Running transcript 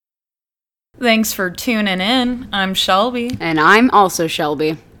Thanks for tuning in. I'm Shelby. And I'm also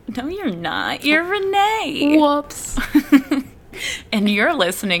Shelby. No, you're not. You're Renee. Whoops. And you're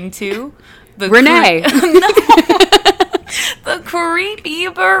listening to the Renee. The Creepy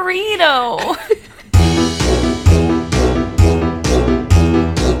Burrito.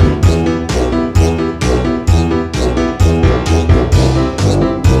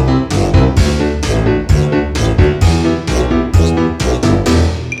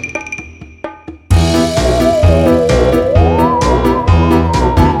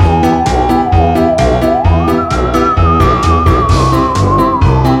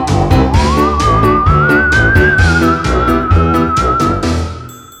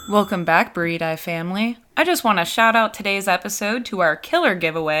 Welcome back, Burrito family. I just want to shout out today's episode to our killer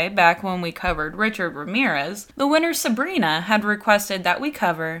giveaway back when we covered Richard Ramirez. The winner, Sabrina, had requested that we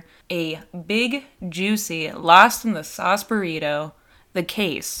cover a big, juicy, lost in the sauce burrito, the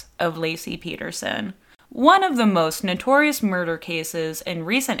case of Laci Peterson. One of the most notorious murder cases in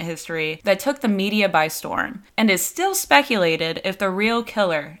recent history that took the media by storm, and is still speculated if the real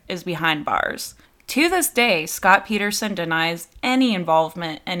killer is behind bars. To this day, Scott Peterson denies any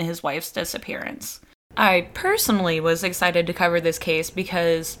involvement in his wife's disappearance. I personally was excited to cover this case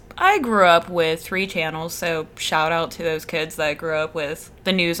because I grew up with 3 channels, so shout out to those kids that grew up with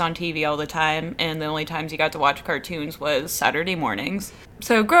the news on TV all the time, and the only times you got to watch cartoons was Saturday mornings.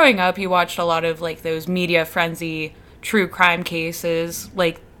 So growing up, you watched a lot of like those media frenzy true crime cases,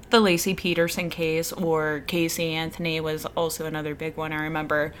 like the Laci Peterson case, or Casey Anthony was also another big one I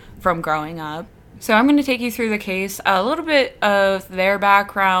remember from growing up. So I'm going to take you through the case, a little bit of their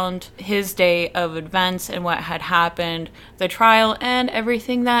background, his day of events and what had happened, the trial, and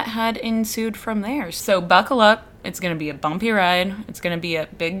everything that had ensued from there. So buckle up. It's going to be a bumpy ride. It's going to be a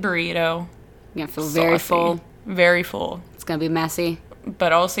big burrito. You're going to feel very full. Very full. It's going to be messy.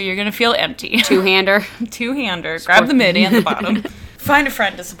 But also you're going to feel empty. Two-hander. Two-hander. Grab the mid and the bottom. Find a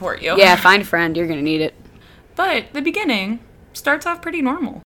friend to support you. Yeah, find a friend. You're going to need it. But the beginning starts off pretty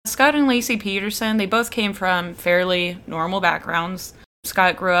normal. Scott and Laci Peterson, they both came from fairly normal backgrounds.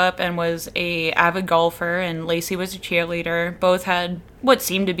 Scott grew up and was an avid golfer, and Laci was a cheerleader. Both had what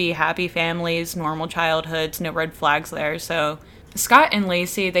seemed to be happy families, normal childhoods, no red flags there. So Scott and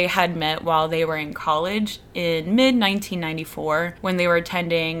Laci, they had met while they were in college in mid-1994 when they were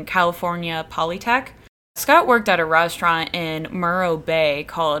attending California Polytech. Scott worked at a restaurant in Morro Bay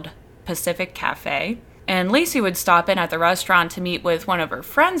called Pacific Cafe. And Laci would stop in at the restaurant to meet with one of her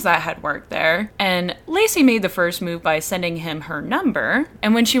friends that had worked there. And Laci made the first move by sending him her number.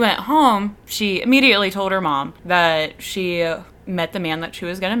 And when she went home, she immediately told her mom that she met the man that she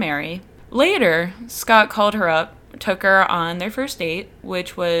was going to marry. Later, Scott called her up, took her on their first date,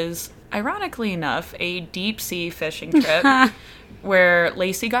 which was, ironically enough, a deep-sea fishing trip where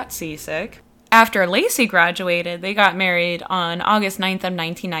Laci got seasick. After Laci graduated, they got married on August 9th of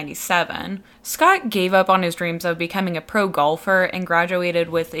 1997. Scott gave up on his dreams of becoming a pro golfer and graduated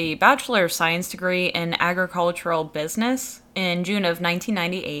with a Bachelor of Science degree in agricultural business in June of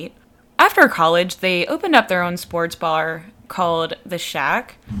 1998. After college, they opened up their own sports bar called The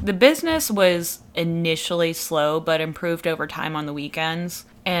Shack. The business was initially slow, but improved over time on the weekends.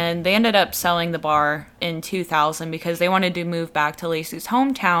 And they ended up selling the bar in 2000 because they wanted to move back to Laci's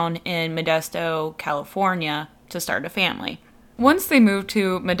hometown in Modesto, California to start a family. Once they moved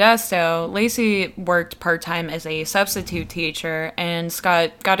to Modesto, Laci worked part-time as a substitute teacher, and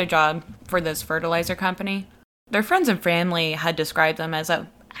Scott got a job for this fertilizer company. Their friends and family had described them as a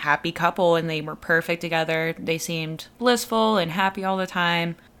happy couple, and they were perfect together. They seemed blissful and happy all the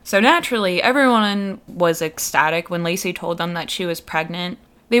time. So naturally, everyone was ecstatic when Laci told them that she was pregnant.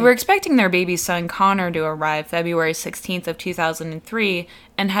 They were expecting their baby son Connor to arrive February 16th of 2003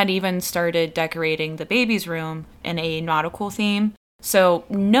 and had even started decorating the baby's room in a nautical theme. So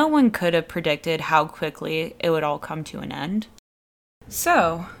no one could have predicted how quickly it would all come to an end.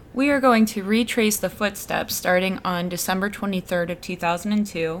 So we are going to retrace the footsteps starting on December 23rd of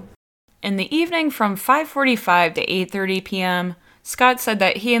 2002. In the evening from 5:45 to 8:30 p.m., Scott said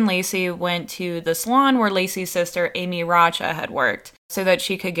that he and Laci went to the salon where Laci's sister Amy Racha had worked so that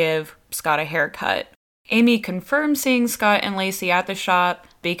she could give Scott a haircut. Amy confirmed seeing Scott and Laci at the shop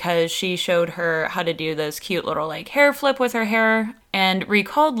because she showed her how to do this cute little hair flip with her hair, and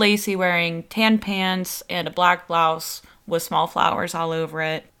recalled Laci wearing tan pants and a black blouse with small flowers all over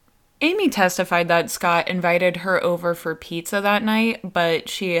it. Amy testified that Scott invited her over for pizza that night, but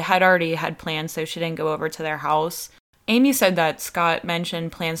she had already had plans, so she didn't go over to their house. Amy said that Scott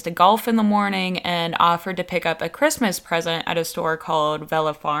mentioned plans to golf in the morning and offered to pick up a Christmas present at a store called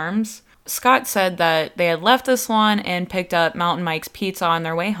Vela Farms. Scott said that they had left the salon and picked up Mountain Mike's Pizza on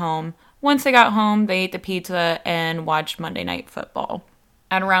their way home, Once they got home, they ate the pizza and watched Monday Night Football.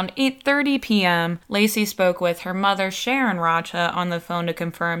 At around 8:30 p.m., Laci spoke with her mother, Sharon Racha, on the phone to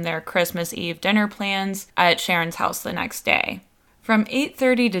confirm their Christmas Eve dinner plans at Sharon's house the next day. From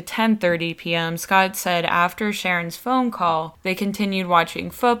 8:30 to 10:30 p.m., Scott said after Sharon's phone call, they continued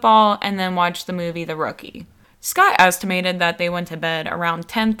watching football and then watched the movie The Rookie. Scott estimated that they went to bed around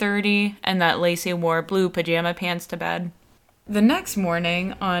 10:30 and that Laci wore blue pajama pants to bed. The next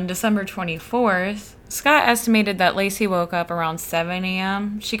morning, on December 24th, Scott estimated that Laci woke up around 7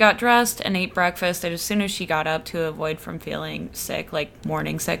 a.m. She got dressed and ate breakfast as soon as she got up to avoid from feeling sick, like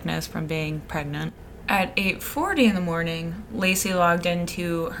morning sickness from being pregnant. At 8:40 in the morning, Laci logged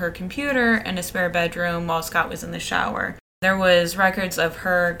into her computer in a spare bedroom while Scott was in the shower. There was records of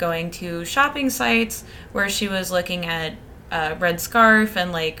her going to shopping sites where she was looking at a red scarf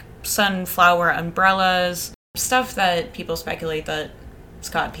and like sunflower umbrellas, stuff that people speculate that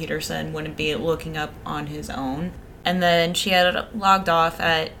Scott Peterson wouldn't be looking up on his own. And then she had logged off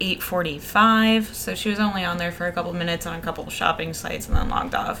at 8:45, so she was only on there for a couple minutes on a couple shopping sites and then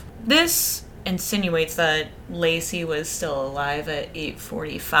logged off. This insinuates that Laci was still alive at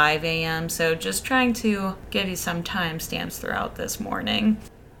 8:45 a.m., so just trying to give you some timestamps throughout this morning.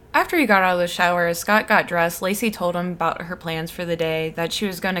 After he got out of the shower, as Scott got dressed, Laci told him about her plans for the day, that she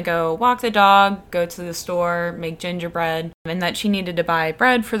was going to go walk the dog, go to the store, make gingerbread, and that she needed to buy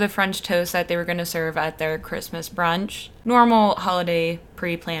bread for the French toast that they were going to serve at their Christmas brunch. Normal holiday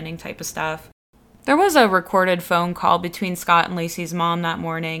pre-planning type of stuff. There was a recorded phone call between Scott and Laci's mom that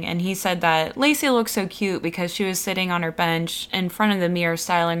morning, and he said that Laci looked so cute because she was sitting on her bench in front of the mirror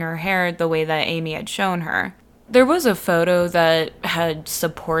styling her hair the way that Amy had shown her. There was a photo that had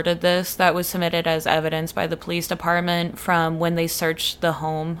supported this that was submitted as evidence by the police department from when they searched the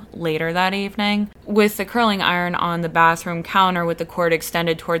home later that evening, with the curling iron on the bathroom counter with the cord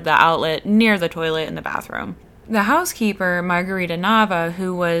extended toward the outlet near the toilet in the bathroom. The housekeeper, Margarita Nava,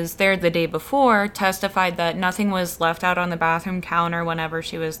 who was there the day before, testified that nothing was left out on the bathroom counter whenever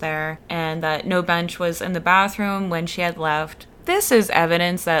she was there, and that no bench was in the bathroom when she had left. This is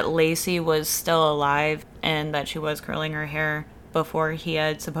evidence that Laci was still alive and that she was curling her hair before he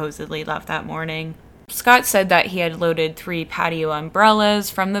had supposedly left that morning. Scott said that he had loaded 3 patio umbrellas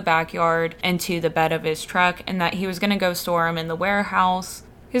from the backyard into the bed of his truck and that he was going to go store them in the warehouse.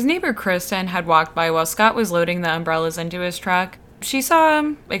 His neighbor Kristen had walked by while Scott was loading the umbrellas into his truck. She saw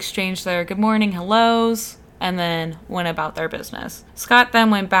him, exchanged their good morning hellos, and then went about their business. Scott then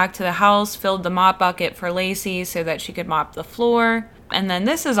went back to the house, filled the mop bucket for Laci so that she could mop the floor. And then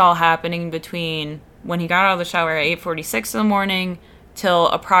this is all happening between when he got out of the shower at 8:46 in the morning till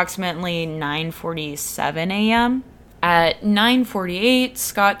approximately 9:47 a.m. At 9:48,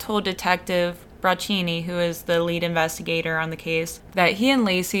 Scott told Detective Bracchini, who is the lead investigator on the case, that he and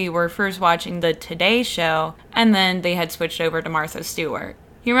Laci were first watching the Today Show, and then they had switched over to Martha Stewart.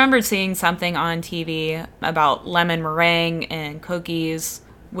 He remembered seeing something on TV about lemon meringue and cookies,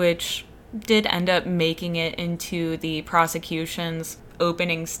 which did end up making it into the prosecution's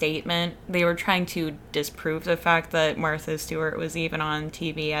opening statement. They were trying to disprove the fact that Martha Stewart was even on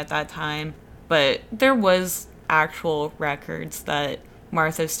TV at that time, but there was actual records that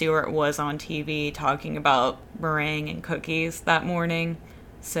Martha Stewart was on TV talking about meringue and cookies that morning,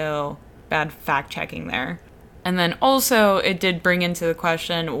 so bad fact-checking there. And then also, it did bring into the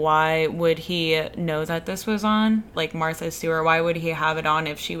question, why would he know that this was on? Like Martha Stewart, why would he have it on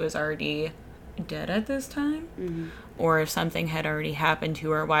if she was already dead at this time? Mm-hmm. Or if something had already happened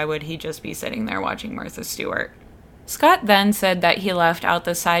to her, why would he just be sitting there watching Martha Stewart? Scott then said that he left out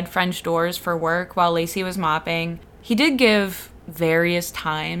the side French doors for work while Laci was mopping. He did give various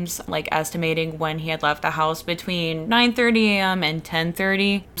times, like estimating when he had left the house between 9:30 a.m. and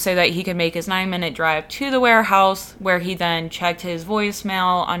 10:30, so that he could make his 9-minute drive to the warehouse, where he then checked his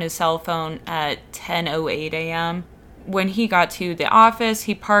voicemail on his cell phone at 10:08 a.m. When he got to the office,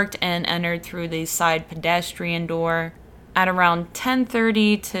 he parked and entered through the side pedestrian door. At around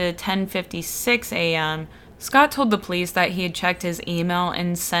 10:30 to 10:56 a.m., Scott told the police that he had checked his email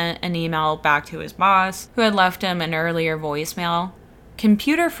and sent an email back to his boss, who had left him an earlier voicemail.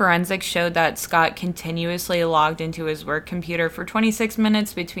 Computer forensics showed that Scott continuously logged into his work computer for 26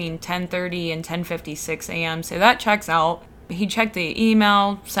 minutes between 10:30 and 10:56 a.m., so that checks out. He checked the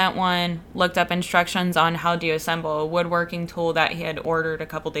email, sent one, looked up instructions on how to assemble a woodworking tool that he had ordered a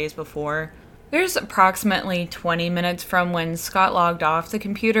couple days before. There's approximately 20 minutes from when Scott logged off the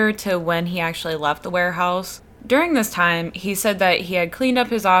computer to when he actually left the warehouse. During this time, he said that he had cleaned up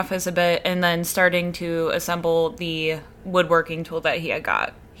his office a bit and then starting to assemble the woodworking tool that he had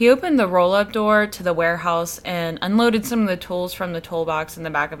got. He opened the roll-up door to the warehouse and unloaded some of the tools from the toolbox in the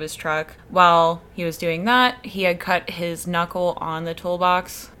back of his truck. While he was doing that, he had cut his knuckle on the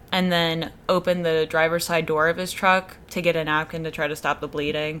toolbox and then opened the driver's side door of his truck to get a napkin to try to stop the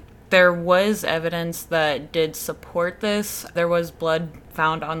bleeding. There was evidence that did support this. There was blood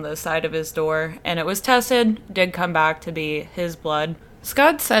found on the side of his door, and it was tested, did come back to be his blood.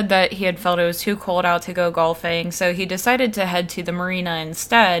 Scott said that he had felt it was too cold out to go golfing, so he decided to head to the marina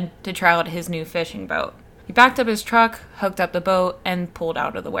instead to try out his new fishing boat. He backed up his truck, hooked up the boat, and pulled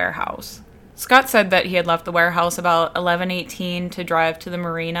out of the warehouse. Scott said that he had left the warehouse about 11:18 to drive to the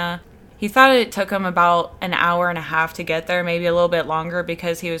marina. He thought it took him about an hour and a half to get there, maybe a little bit longer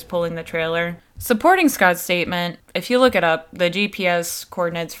because he was pulling the trailer. Supporting Scott's statement, if you look it up, the GPS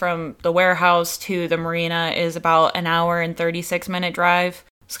coordinates from the warehouse to the marina is about an hour and 36-minute drive.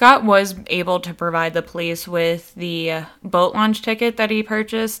 Scott was able to provide the police with the boat launch ticket that he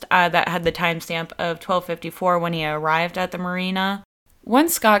purchased that had the timestamp of 12:54 when he arrived at the marina.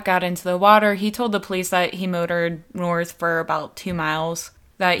 Once Scott got into the water, he told the police that he motored north for about 2 miles.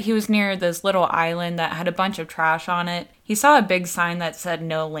 That he was near this little island that had a bunch of trash on it. He saw a big sign that said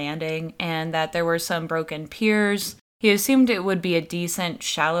no landing and that there were some broken piers. He assumed it would be a decent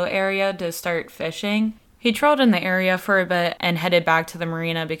shallow area to start fishing. He trailed in the area for a bit and headed back to the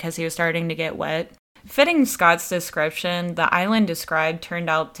marina because he was starting to get wet. Fitting Scott's description, the island described turned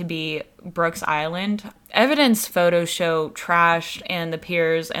out to be Brooks Island. Evidence photos show trash and the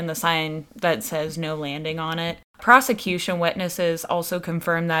piers and the sign that says no landing on it. Prosecution witnesses also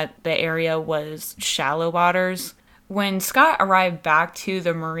confirmed that the area was shallow waters. When Scott arrived back to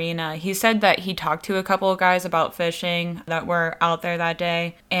the marina, he said that he talked to a couple of guys about fishing that were out there that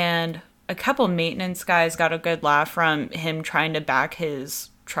day, and a couple maintenance guys got a good laugh from him trying to back his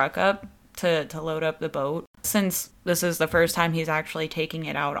truck up to load up the boat, since this is the first time he's actually taking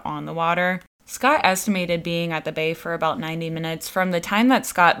it out on the water. Scott estimated being at the bay for about 90 minutes from the time that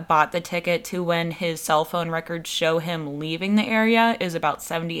Scott bought the ticket to when his cell phone records show him leaving the area is about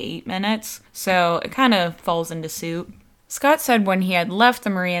 78 minutes, so it kind of falls into suit. Scott said when he had left the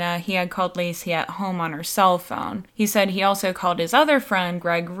marina, he had called Laci at home on her cell phone. He said he also called his other friend,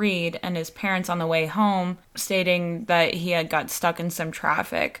 Greg Reed, and his parents on the way home, stating that he had got stuck in some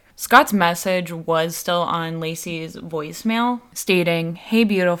traffic. Scott's message was still on Laci's voicemail, stating, "Hey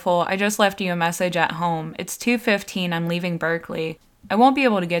beautiful, I just left you a message at home. It's 2:15, I'm leaving Berkeley. I won't be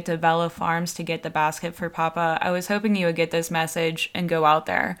able to get to Vela Farms to get the basket for Papa. I was hoping you would get this message and go out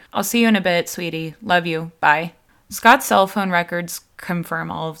there. I'll see you in a bit, sweetie. Love you. Bye." Scott's cell phone records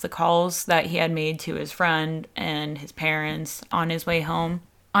confirm all of the calls that he had made to his friend and his parents on his way home.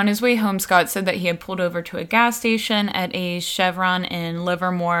 On his way home, Scott said that he had pulled over to a gas station at a Chevron in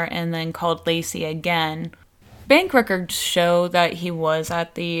Livermore and then called Laci again. Bank records show that he was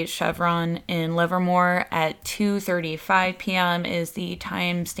at the Chevron in Livermore at 2:35 p.m. is the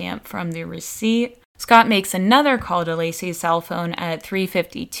timestamp from the receipt. Scott makes another call to Laci's cell phone at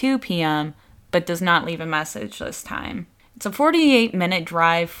 3:52 p.m., but does not leave a message this time. It's a 48-minute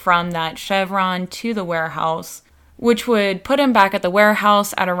drive from that Chevron to the warehouse, which would put him back at the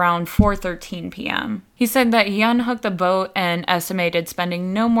warehouse at around 4:13 p.m. He said that he unhooked the boat and estimated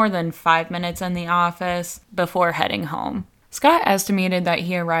spending no more than 5 minutes in the office before heading home. Scott estimated that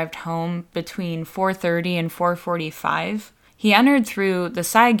he arrived home between 4:30 and 4:45. He entered through the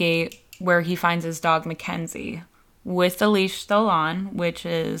side gate where he finds his dog Mackenzie, with the leash still on, which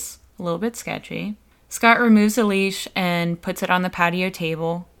is a little bit sketchy. Scott removes the leash and puts it on the patio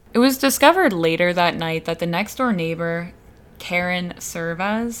table. It was discovered later that night that the next door neighbor, Karen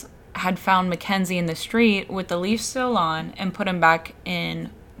Servaz, had found Mackenzie in the street with the leash still on and put him back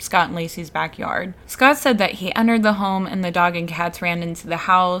in Scott and Laci's backyard. Scott said that he entered the home and the dog and cats ran into the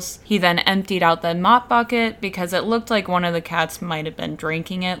house. He then emptied out the mop bucket because it looked like one of the cats might have been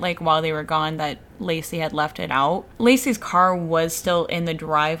drinking it, like while they were gone, that Laci had left it out. Laci's car was still in the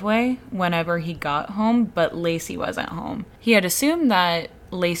driveway whenever he got home, but Laci wasn't home. He had assumed that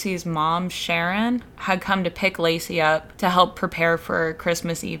Laci's mom, Sharon, had come to pick Laci up to help prepare for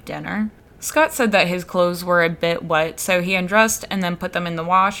Christmas Eve dinner. Scott said that his clothes were a bit wet, so he undressed and then put them in the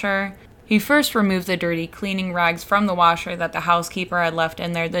washer. He first removed the dirty cleaning rags from the washer that the housekeeper had left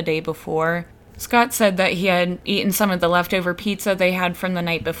in there the day before. Scott said that he had eaten some of the leftover pizza they had from the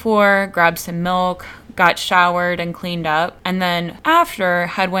night before, grabbed some milk, got showered and cleaned up, and then after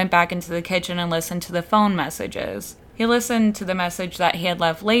had went back into the kitchen and listened to the phone messages. He listened to the message that he had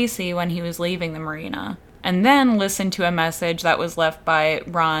left Laci when he was leaving the marina, and then listened to a message that was left by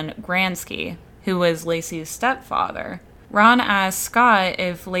Ron Gransky, who was Laci's stepfather. Ron asked Scott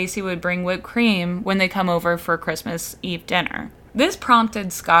if Laci would bring whipped cream when they come over for Christmas Eve dinner. This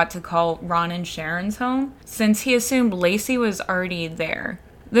prompted Scott to call Ron and Sharon's home, since he assumed Laci was already there.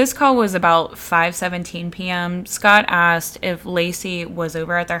 This call was about 5:17 p.m. Scott asked if Laci was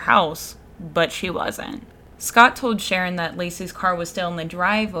over at their house, but she wasn't. Scott told Sharon that Laci's car was still in the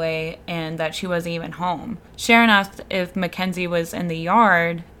driveway and that she wasn't even home. Sharon asked if Mackenzie was in the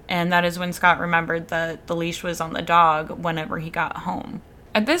yard, and that is when Scott remembered that the leash was on the dog whenever he got home.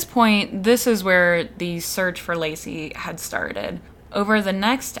 At this point, this is where the search for Laci had started. Over the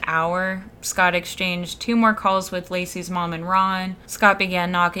next hour, Scott exchanged 2 more calls with Laci's mom and Ron. Scott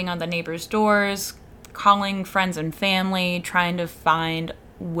began knocking on the neighbors' doors, calling friends and family, trying to find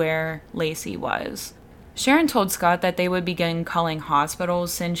where Laci was. Sharon told Scott that they would begin calling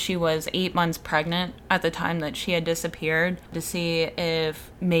hospitals since she was 8 months pregnant at the time that she had disappeared, to see if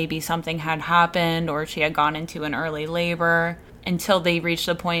maybe something had happened or she had gone into an early labor, until they reached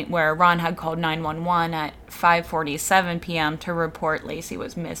the point where Ron had called 911 at 5:47 p.m. to report Laci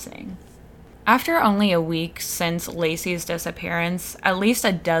was missing. After only a week since Laci's disappearance, at least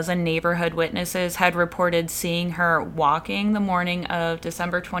a dozen neighborhood witnesses had reported seeing her walking the morning of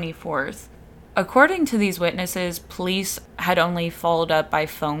December 24th. According to these witnesses, police had only followed up by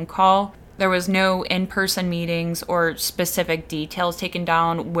phone call. There was no in-person meetings or specific details taken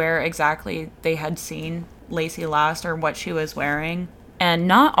down where exactly they had seen Laci last or what she was wearing. And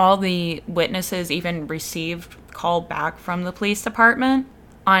not all the witnesses even received call back from the police department.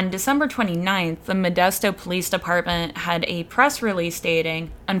 On December 29th, the Modesto Police Department had a press release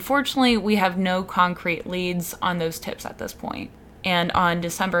stating, "Unfortunately, we have no concrete leads on those tips at this point." And on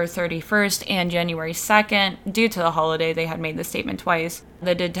December 31st and January 2nd, due to the holiday, they had made the statement twice.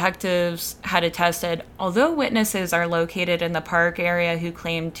 The detectives had attested, although witnesses are located in the park area who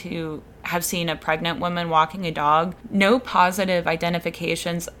claim to have seen a pregnant woman walking a dog, no positive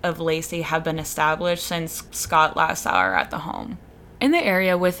identifications of Laci have been established since Scott last saw her at the home. In the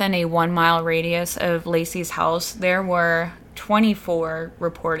area within a 1-mile radius of Laci's house, there were 24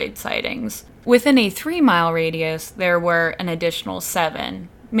 reported sightings. Within a 3-mile radius, there were an additional 7,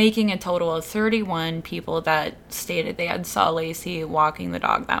 making a total of 31 people that stated they had saw Laci walking the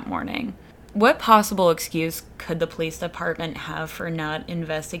dog that morning. What possible excuse could the police department have for not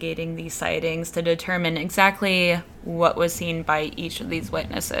investigating these sightings to determine exactly what was seen by each of these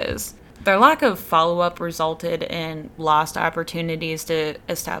witnesses? Their lack of follow-up resulted in lost opportunities to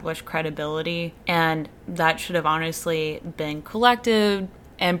establish credibility, and that should have honestly been collected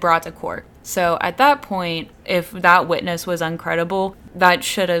and brought to court. So at that point, if that witness was uncredible, that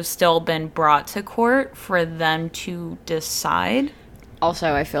should have still been brought to court for them to decide.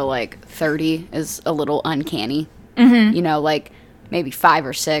 Also, I feel like 30 is a little uncanny. Mm-hmm. You know, like maybe 5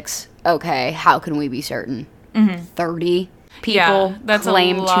 or 6. Okay, how can we be certain? 30 people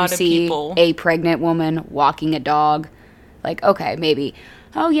claim to see a pregnant woman walking a dog. Like, okay, maybe.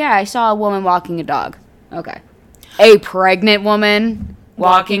 Oh, yeah, I saw a woman walking a dog. Okay. A pregnant woman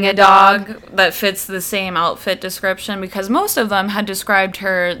walking a dog that fits the same outfit description, because most of them had described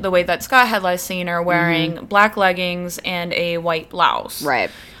her the way that Scott had last seen her, wearing black leggings and a white blouse. Right.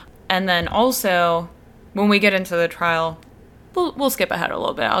 And then also, when we get into the trial, we'll skip ahead a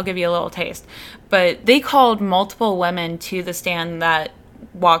little bit. I'll give you a little taste. But they called multiple women to the stand that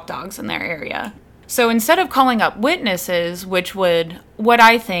walk dogs in their area. So instead of calling up witnesses, which would, what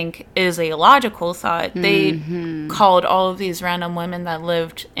I think is a logical thought, they called all of these random women that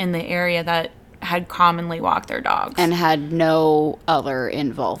lived in the area that had commonly walked their dogs. And had no other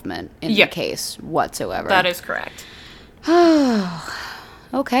involvement in the case whatsoever. That is correct.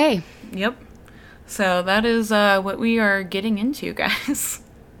 Okay. Yep. So that is what we are getting into, guys.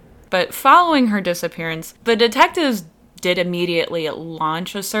 But following her disappearance, the detectives did immediately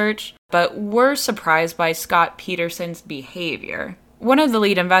launch a search, but were surprised by Scott Peterson's behavior. One of the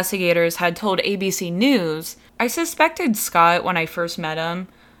lead investigators had told ABC News, "I suspected Scott when I first met him.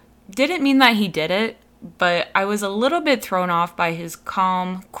 Didn't mean that he did it, but I was a little bit thrown off by his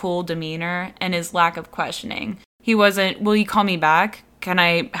calm, cool demeanor and his lack of questioning. He wasn't, 'Will you call me back? Can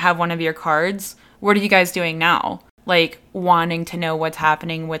I have one of your cards? What are you guys doing now?' Like, wanting to know what's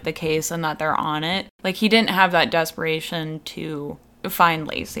happening with the case and that they're on it. Like, he didn't have that desperation to find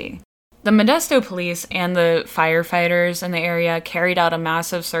Laci. The Modesto police and the firefighters in the area carried out a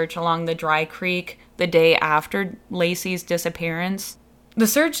massive search along the Dry Creek the day after Laci's disappearance. The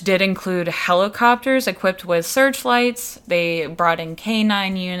search did include helicopters equipped with searchlights. They brought in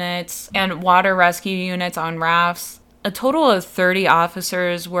K-9 units and water rescue units on rafts. A total of 30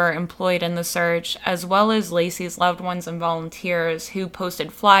 officers were employed in the search, as well as Laci's loved ones and volunteers who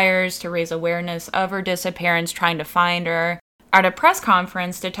posted flyers to raise awareness of her disappearance, trying to find her. At a press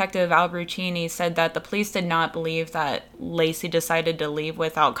conference, Detective Albertini said that the police did not believe that Laci decided to leave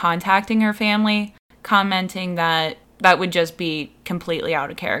without contacting her family, commenting that that would just be completely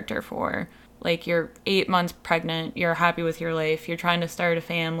out of character for her. Like, you're 8 months pregnant, you're happy with your life, you're trying to start a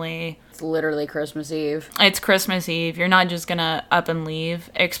family. It's literally Christmas Eve. It's Christmas Eve. You're not just gonna up and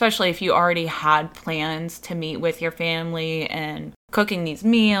leave, especially if you already had plans to meet with your family and cooking these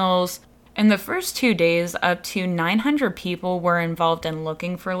meals. In the first 2 days, up to 900 people were involved in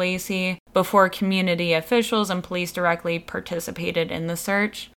looking for Laci before community officials and police directly participated in the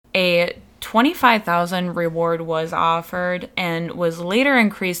search. A $25,000 reward was offered and was later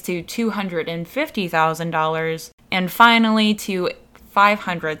increased to $250,000 and finally to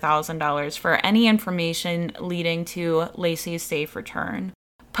 $500,000 for any information leading to Laci's safe return.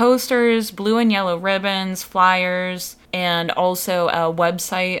 Posters, blue and yellow ribbons, flyers, and also a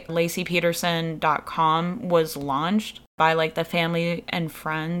website, LaciPeterson.com, was launched by the family and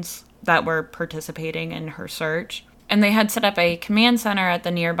friends that were participating in her search. And they had set up a command center at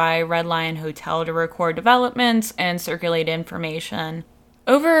the nearby Red Lion Hotel to record developments and circulate information.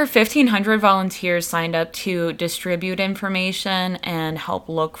 Over 1,500 volunteers signed up to distribute information and help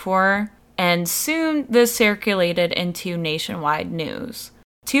look for her, and soon this circulated into nationwide news.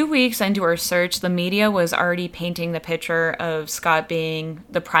 2 weeks into her search, the media was already painting the picture of Scott being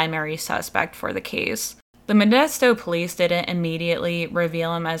the primary suspect for the case. The Modesto police didn't immediately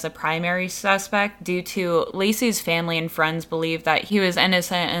reveal him as a primary suspect due to Laci's family and friends believed that he was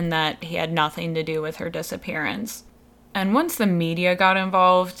innocent and that he had nothing to do with her disappearance. And once the media got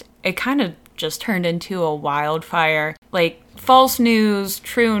involved, it kind of just turned into a wildfire. False news,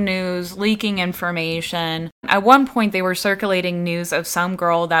 true news, leaking information. At one point, they were circulating news of some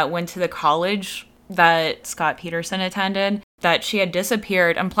girl that went to the college that Scott Peterson attended, that she had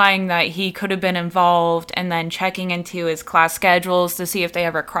disappeared, implying that he could have been involved, and then checking into his class schedules to see if they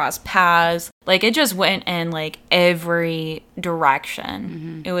ever crossed paths. It just went in, every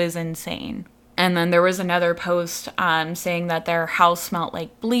direction. It was insane. And then there was another post saying that their house smelled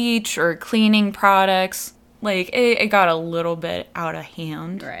like bleach or cleaning products. It got a little bit out of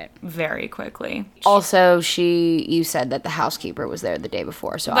hand. Right. Very quickly. Also, you said that the housekeeper was there the day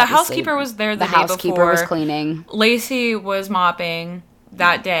before, so the housekeeper was there the day before. The housekeeper was cleaning. Laci was mopping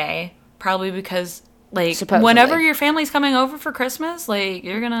that day, probably because, supposedly, whenever your family's coming over for Christmas,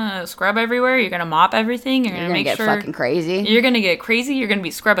 you're gonna scrub everywhere, you're gonna mop everything, you're gonna make get sure... fucking crazy. You're gonna get crazy, you're gonna be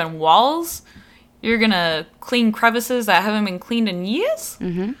scrubbing walls, you're gonna clean crevices that haven't been cleaned in years.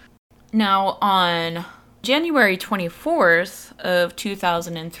 Mm-hmm. Now, on January 24th of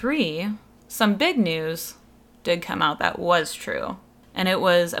 2003, some big news did come out that was true, and it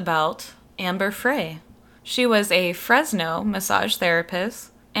was about Amber Frey. She was a Fresno massage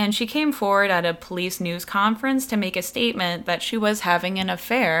therapist, and she came forward at a police news conference to make a statement that she was having an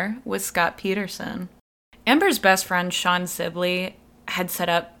affair with Scott Peterson. Amber's best friend, Sean Sibley, had set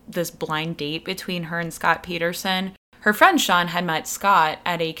up this blind date between her and Scott Peterson. Her friend Sean had met Scott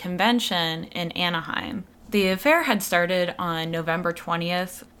at a convention in Anaheim. The affair had started on November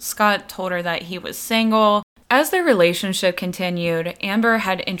 20th. Scott told her that he was single. As their relationship continued, Amber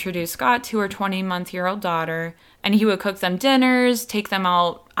had introduced Scott to her 20-month-old daughter, and he would cook them dinners, take them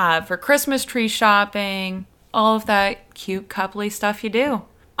out for Christmas tree shopping, all of that cute coupley stuff you do.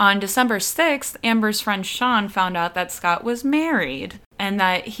 On December 6th, Amber's friend Sean found out that Scott was married and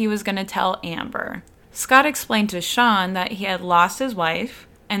that he was going to tell Amber. Scott explained to Sean that he had lost his wife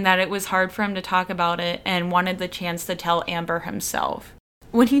and that it was hard for him to talk about it and wanted the chance to tell Amber himself.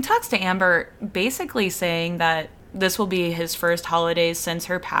 When he talks to Amber, basically saying that this will be his first holidays since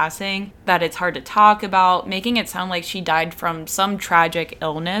her passing, that it's hard to talk about, making it sound like she died from some tragic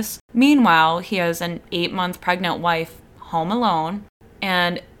illness. Meanwhile, he has an 8-month pregnant wife home alone,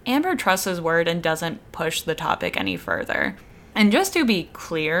 and Amber trusts his word and doesn't push the topic any further. And just to be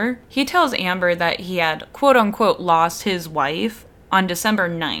clear, he tells Amber that he had quote-unquote lost his wife on December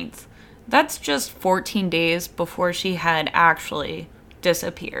 9th. That's just 14 days before she had actually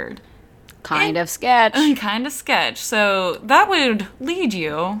disappeared. Kind of sketch. Kind of sketch. So that would lead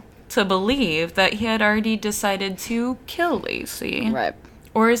you to believe that he had already decided to kill Laci. Right.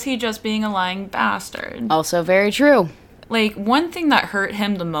 Or is he just being a lying bastard? Also very true. One thing that hurt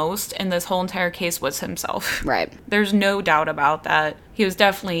him the most in this whole entire case was himself. Right. There's no doubt about that. He was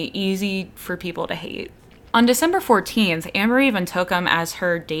definitely easy for people to hate. On December 14th, Amber even took him as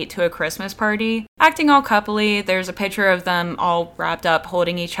her date to a Christmas party. Acting all coupley, there's a picture of them all wrapped up,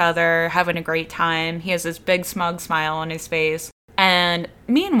 holding each other, having a great time. He has this big smug smile on his face. And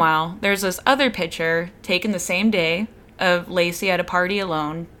meanwhile, there's this other picture taken the same day of Laci at a party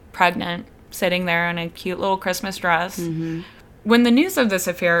alone, pregnant, sitting there in a cute little Christmas dress. Mm-hmm. When the news of this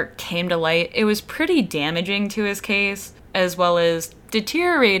affair came to light, it was pretty damaging to his case, as well as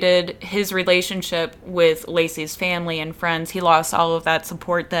deteriorated his relationship with Laci's family and friends. He lost all of that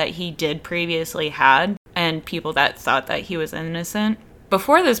support that he did previously had, and people that thought that he was innocent.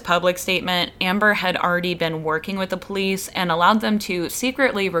 Before this public statement, Amber had already been working with the police and allowed them to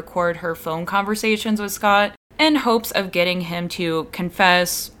secretly record her phone conversations with Scott in hopes of getting him to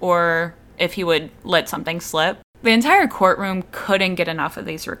confess or if he would let something slip. The entire courtroom couldn't get enough of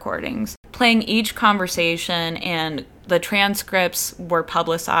these recordings, playing each conversation, and the transcripts were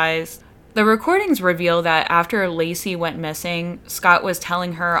publicized. The recordings reveal that after Laci went missing, Scott was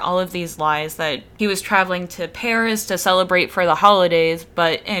telling her all of these lies that he was traveling to Paris to celebrate for the holidays,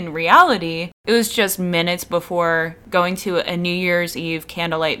 but in reality, it was just minutes before going to a New Year's Eve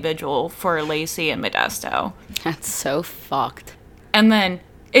candlelight vigil for Laci and Modesto. That's so fucked. And then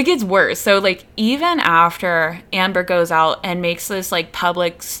it gets worse. So, like, even after Amber goes out and makes this, like,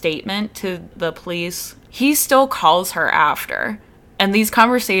 public statement to the police, he still calls her after. And these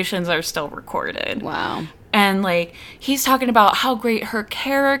conversations are still recorded. Wow. And, like, he's talking about how great her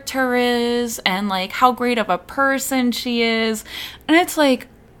character is and, like, how great of a person she is. And it's like,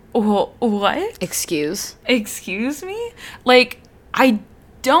 what? Excuse me? Like, I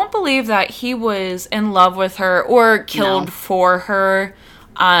don't believe that he was in love with her or killed for her.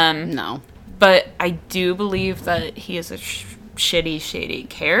 No. But I do believe that he is a shady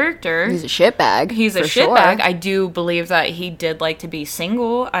character. He's a shitbag. He's a shitbag. Sure. I do believe that he did like to be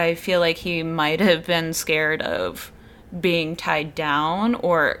single. I feel like he might have been scared of being tied down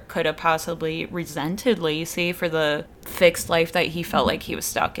or could have possibly resented Laci for the fixed life that he felt like he was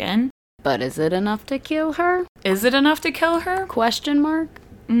stuck in. But is it enough to kill her? Is it enough to kill her? Question mark?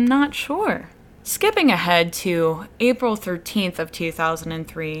 I'm not sure. Skipping ahead to April 13th of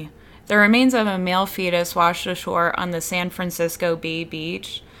 2003, the remains of a male fetus washed ashore on the San Francisco Bay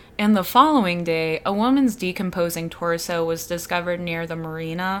Beach, and the following day, a woman's decomposing torso was discovered near the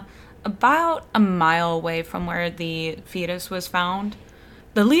marina, about a mile away from where the fetus was found.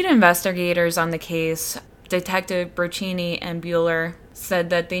 The lead investigators on the case, Detective Broccini and Bueller,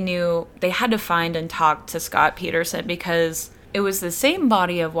 said that they knew they had to find and talk to Scott Peterson because it was the same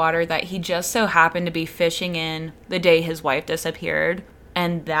body of water that he just so happened to be fishing in the day his wife disappeared,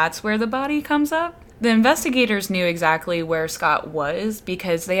 and that's where the body comes up. The investigators knew exactly where Scott was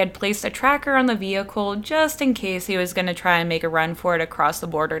because they had placed a tracker on the vehicle just in case he was going to try and make a run for it across the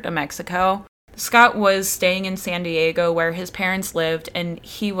border to Mexico. Scott was staying in San Diego where his parents lived, and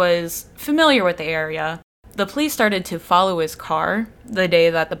he was familiar with the area. The police started to follow his car the day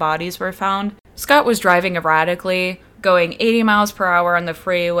that the bodies were found. Scott was driving erratically, going 80 miles per hour on the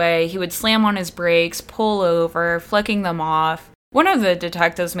freeway. He would slam on his brakes, pull over, flicking them off. One of the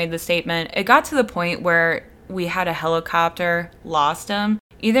detectives made the statement, it got to the point where we had a helicopter, lost him.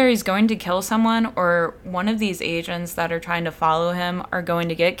 Either he's going to kill someone or one of these agents that are trying to follow him are going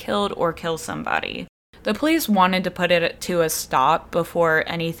to get killed or kill somebody. The police wanted to put it to a stop before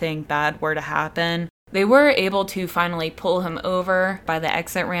anything bad were to happen. They were able to finally pull him over by the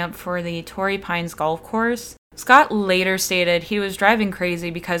exit ramp for the Torrey Pines golf course. Scott later stated he was driving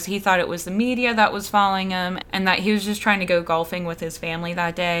crazy because he thought it was the media that was following him and that he was just trying to go golfing with his family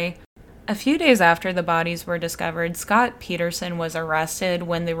that day. A few days after the bodies were discovered, Scott Peterson was arrested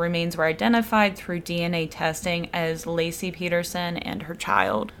when the remains were identified through DNA testing as Laci Peterson and her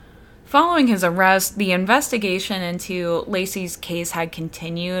child. Following his arrest, the investigation into Laci's case had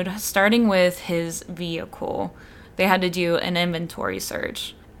continued, starting with his vehicle. They had to do an inventory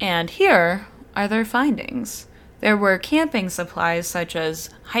search. And here are their findings. There were camping supplies such as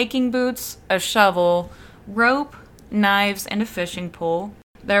hiking boots, a shovel, rope, knives, and a fishing pole.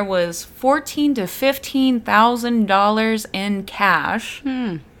 There was $14,000 to $15,000 in cash.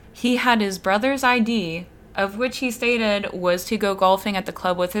 He had his brother's ID, of which he stated was to go golfing at the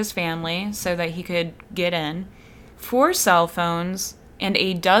club with his family so that he could get in, 4 cell phones, and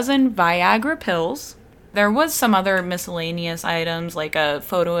a dozen Viagra pills. There was some other miscellaneous items like a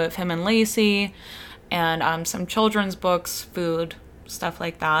photo of him and Laci and some children's books, food, stuff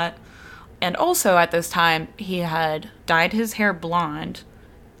like that. And also at this time, he had dyed his hair blonde.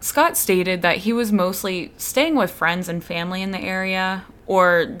 Scott stated that he was mostly staying with friends and family in the area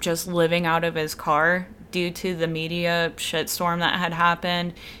or just living out of his car due to the media shitstorm that had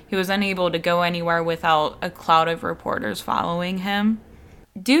happened. He was unable to go anywhere without a cloud of reporters following him.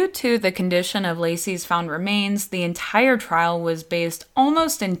 Due to the condition of Laci's found remains, the entire trial was based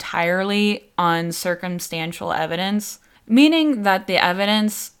almost entirely on circumstantial evidence, meaning that the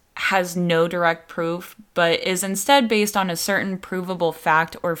evidence has no direct proof, but is instead based on a certain provable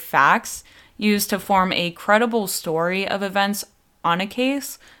fact or facts used to form a credible story of events on a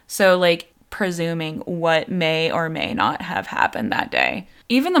case. So, like, presuming what may or may not have happened that day.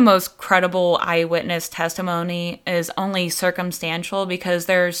 Even the most credible eyewitness testimony is only circumstantial because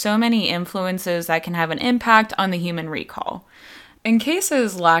there are so many influences that can have an impact on the human recall. In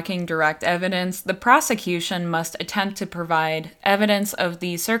cases lacking direct evidence, the prosecution must attempt to provide evidence of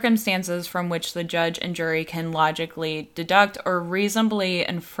the circumstances from which the judge and jury can logically deduct or reasonably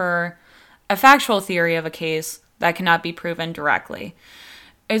infer a factual theory of a case that cannot be proven directly.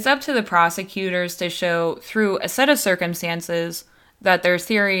 It's up to the prosecutors to show through a set of circumstances that their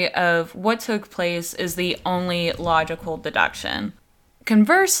theory of what took place is the only logical deduction.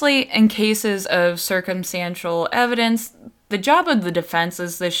 Conversely, in cases of circumstantial evidence, the job of the defense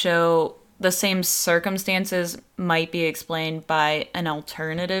is to show the same circumstances might be explained by an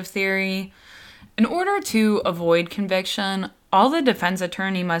alternative theory. In order to avoid conviction, all the defense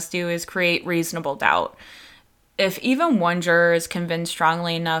attorney must do is create reasonable doubt. If even one juror is convinced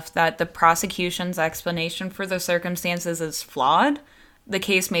strongly enough that the prosecution's explanation for the circumstances is flawed, the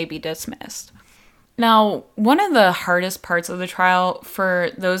case may be dismissed. Now, one of the hardest parts of the trial for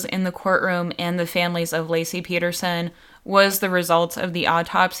those in the courtroom and the families of Laci Peterson was the results of the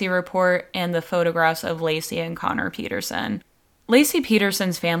autopsy report and the photographs of Laci and Connor Peterson. Laci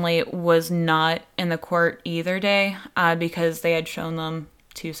Peterson's family was not in the court either day because they had shown them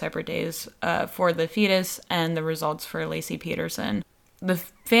 2 separate days for the fetus and the results for Laci Peterson. The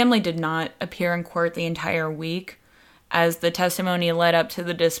family did not appear in court the entire week as the testimony led up to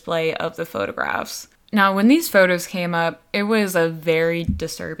the display of the photographs. Now, when these photos came up, it was a very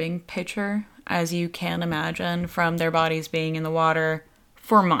disturbing picture, as you can imagine, from their bodies being in the water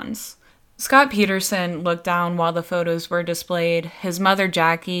for months. Scott Peterson looked down while the photos were displayed. His mother,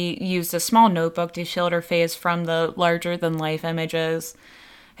 Jackie, used a small notebook to shield her face from the larger-than-life images.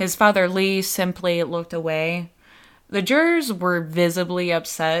 His father, Lee, simply looked away. The jurors were visibly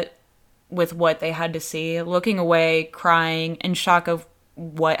upset with what they had to see, looking away, crying, in shock of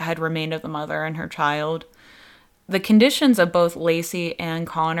what had remained of the mother and her child. The conditions of both Laci and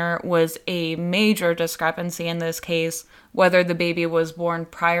Connor was a major discrepancy in this case, whether the baby was born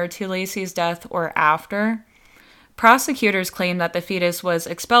prior to Laci's death or after. Prosecutors claimed that the fetus was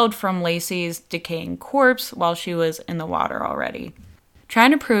expelled from Laci's decaying corpse while she was in the water already.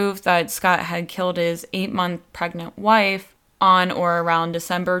 Trying to prove that Scott had killed his 8-month pregnant wife on or around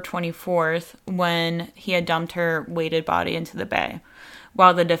December 24th when he had dumped her weighted body into the bay,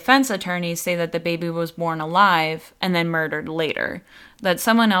 while the defense attorneys say that the baby was born alive and then murdered later, that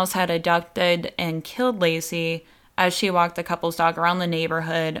someone else had abducted and killed Laci as she walked the couple's dog around the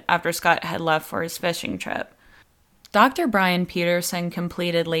neighborhood after Scott had left for his fishing trip. Dr. Brian Peterson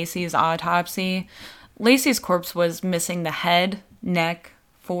completed Laci's autopsy. Laci's corpse was missing the head, neck,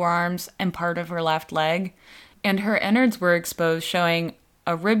 forearms, and part of her left leg, and her innards were exposed, showing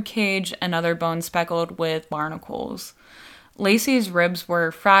a rib cage and other bones speckled with barnacles. Laci's ribs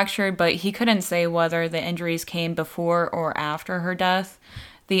were fractured, but he couldn't say whether the injuries came before or after her death.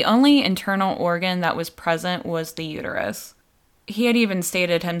 The only internal organ that was present was the uterus. He had even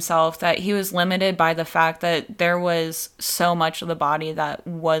stated himself that he was limited by the fact that there was so much of the body that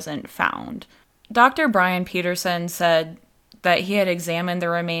wasn't found. Dr. Brian Peterson said that he had examined the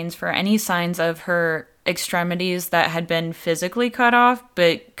remains for any signs of her extremities that had been physically cut off,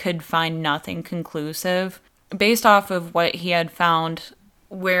 but could find nothing conclusive. Based off of what he had found,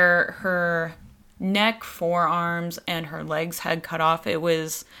 where her neck, forearms, and her legs had cut off, it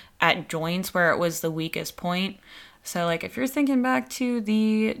was at joints where it was the weakest point. So, like, if you're thinking back to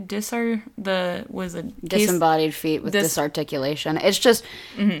the disembodied feet with disarticulation, it's just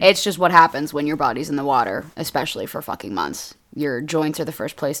what happens when your body's in the water, especially for fucking months. Your joints are the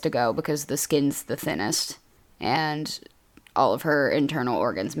first place to go because the skin's the thinnest, and all of her internal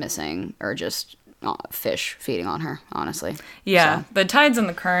organs missing, or just fish feeding on her, honestly. Yeah, so. The tides and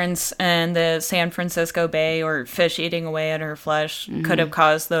the currents and the San Francisco Bay, or fish eating away at her flesh, could have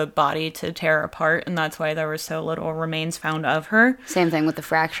caused the body to tear apart, and that's why there were so little remains found of her. Same thing with the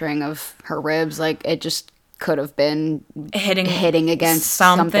fracturing of her ribs. Like, it just could have been hitting against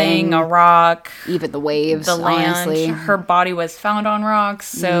something, a rock, even the waves, the land. Honestly. Her body was found on rocks,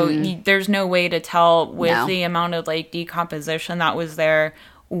 so there's no way to tell with the amount of, like, decomposition that was there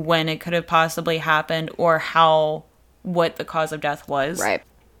when it could have possibly happened, or what the cause of death was. Right.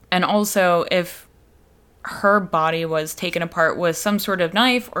 And also, if her body was taken apart with some sort of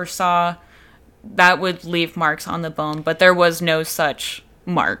knife or saw, that would leave marks on the bone, but there was no such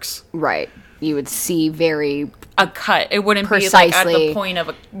marks. Right. You would see a cut. It wouldn't precisely, be like at the point of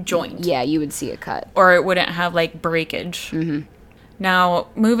a joint. Yeah, you would see a cut. Or it wouldn't have like breakage. Mm-hmm. Now,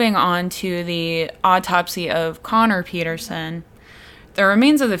 moving on to the autopsy of Connor Peterson, the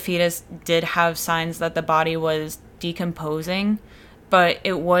remains of the fetus did have signs that the body was decomposing, but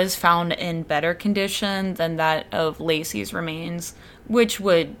it was found in better condition than that of Laci's remains, which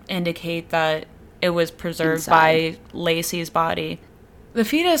would indicate that it was preserved by Laci's body. The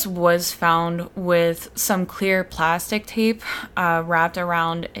fetus was found with some clear plastic tape wrapped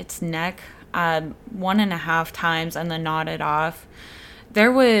around its neck 1.5 times and then knotted off.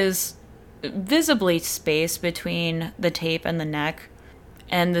 There was visibly space between the tape and the neck,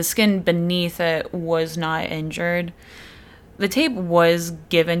 and the skin beneath it was not injured. The tape was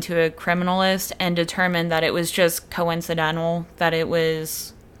given to a criminalist and determined that it was just coincidental, that it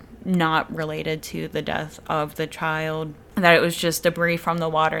was not related to the death of the child, that it was just debris from the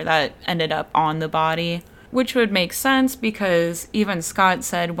water that ended up on the body, which would make sense because even Scott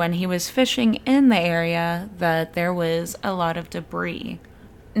said when he was fishing in the area that there was a lot of debris.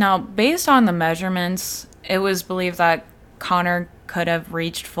 Now, based on the measurements, it was believed that Connor could have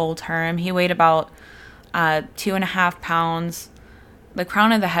reached full term. He weighed about 2.5 pounds. The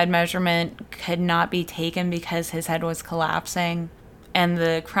crown of the head measurement could not be taken because his head was collapsing, and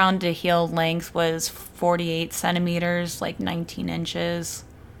the crown to heel length was 48 centimeters, like 19 inches.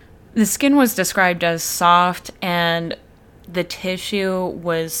 The skin was described as soft, and the tissue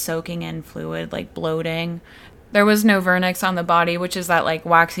was soaking in fluid, like bloating. There was no vernix on the body, which is that like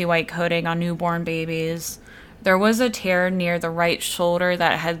waxy white coating on newborn babies. There was a tear near the right shoulder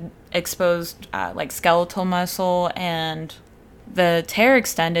that had exposed like skeletal muscle, and the tear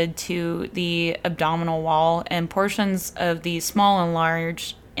extended to the abdominal wall, and portions of the small and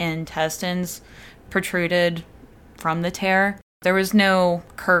large intestines protruded from the tear. There was no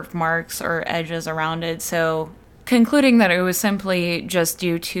curved marks or edges around it, so concluding that it was simply just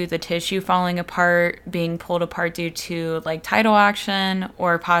due to the tissue falling apart, being pulled apart due to like tidal action,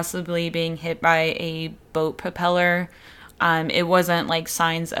 or possibly being hit by a boat propeller. It wasn't like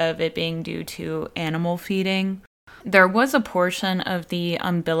signs of it being due to animal feeding. There was a portion of the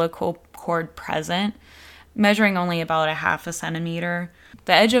umbilical cord present, measuring only about 0.5 centimeter.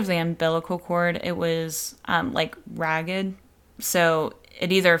 The edge of the umbilical cord, it was like ragged, so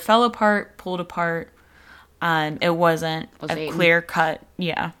it either fell apart, pulled apart. It wasn't a clear cut.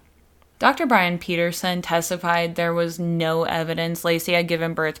 Yeah. Dr. Brian Peterson testified there was no evidence Laci had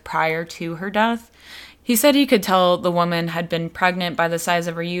given birth prior to her death. He said he could tell the woman had been pregnant by the size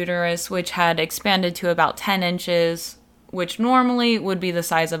of her uterus, which had expanded to about 10 inches, which normally would be the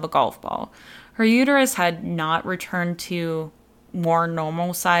size of a golf ball. Her uterus had not returned to more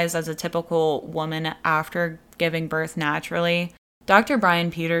normal size as a typical woman after giving birth naturally. Dr.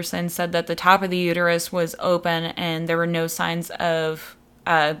 Brian Peterson said that the top of the uterus was open and there were no signs of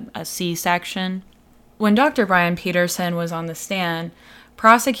a C-section. When Dr. Brian Peterson was on the stand,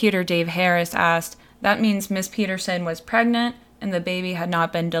 prosecutor Dave Harris asked, "That means Miss Peterson was pregnant and the baby had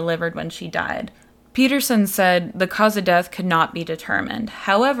not been delivered when she died." Peterson said the cause of death could not be determined.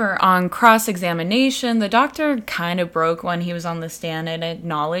 However, on cross-examination, the doctor kind of broke when he was on the stand and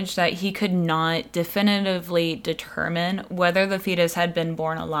acknowledged that he could not definitively determine whether the fetus had been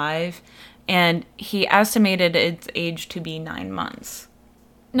born alive, and he estimated its age to be 9 months.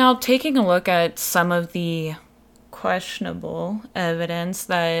 Now, taking a look at some of the questionable evidence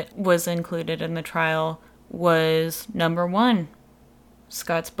that was included in the trial was, number 1,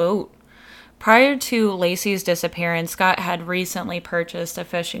 Scott's boat. Prior to Laci's disappearance, Scott had recently purchased a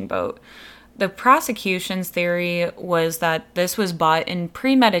fishing boat. The prosecution's theory was that this was bought in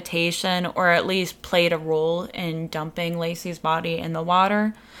premeditation, or at least played a role in dumping Laci's body in the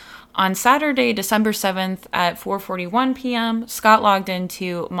water. On Saturday, December 7th at 4:41 p.m., Scott logged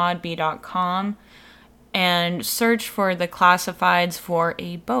into modb.com and searched for the classifieds for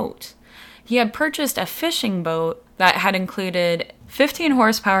a boat. He had purchased a fishing boat that had included 15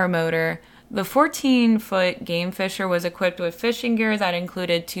 horsepower motor. The 14-foot game fisher was equipped with fishing gear that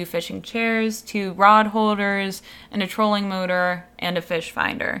included 2 fishing chairs, 2 rod holders, and a trolling motor, and a fish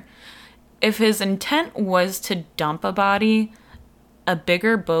finder. If his intent was to dump a body, a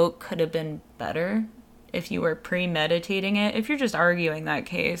bigger boat could have been better if you were premeditating it, if you're just arguing that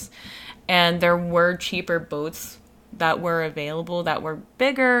case. And there were cheaper boats that were available that were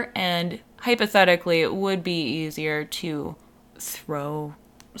bigger, and hypothetically it would be easier to throw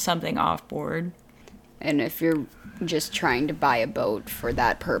something off board. And if you're just trying to buy a boat for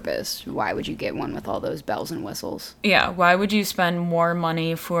that purpose, why would you get one with all those bells and whistles? Yeah, why would you spend more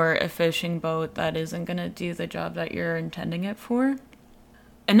money for a fishing boat that isn't going to do the job that you're intending it for?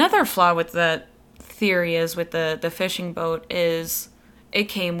 Another flaw with the theory is with the fishing boat is it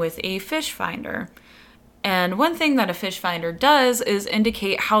came with a fish finder. And one thing that a fish finder does is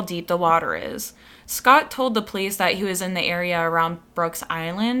indicate how deep the water is. Scott told the police that he was in the area around Brooks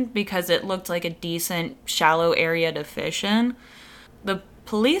Island because it looked like a decent, shallow area to fish in. The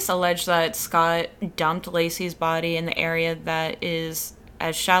police allege that Scott dumped Laci's body in the area that is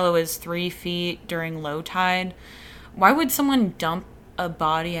as shallow as 3 feet during low tide. Why would someone dump a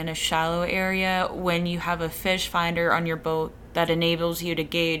body in a shallow area when you have a fish finder on your boat that enables you to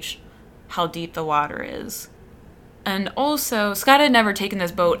gauge how deep the water is? And also, Scott had never taken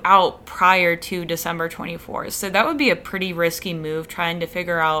this boat out prior to December 24th, so that would be a pretty risky move, trying to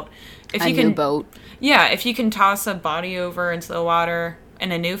figure out if you can... new boat. Yeah, if you can toss a body over into the water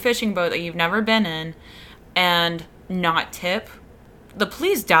in a new fishing boat that you've never been in and not tip. The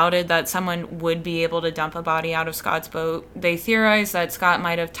police doubted that someone would be able to dump a body out of Scott's boat. They theorized that Scott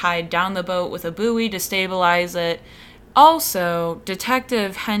might have tied down the boat with a buoy to stabilize it. Also,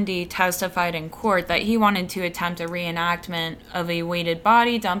 Detective Hendy testified in court that he wanted to attempt a reenactment of a weighted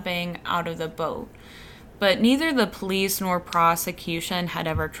body dumping out of the boat. But neither the police nor prosecution had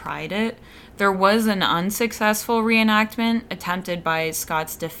ever tried it. There was an unsuccessful reenactment attempted by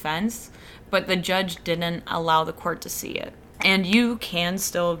Scott's defense, but the judge didn't allow the court to see it. And you can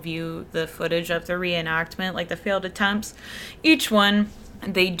still view the footage of the reenactment, like the failed attempts. Each one,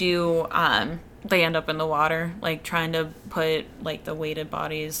 they do, they end up in the water, like trying to put like the weighted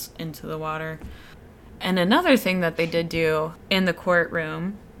bodies into the water. And another thing that they did do in the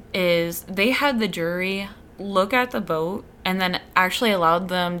courtroom is they had the jury look at the boat and then actually allowed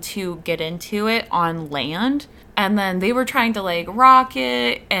them to get into it on land. And then they were trying to like rock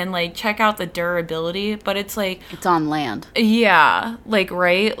it and like check out the durability, but it's like... It's on land. Yeah, like,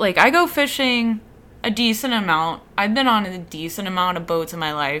 right? Like, I go fishing a decent amount. I've been on a decent amount of boats in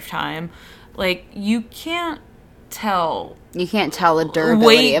my lifetime. Like, you can't tell... You can't tell the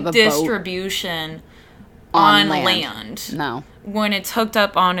durability of a boat. Weight distribution on land. No. When it's hooked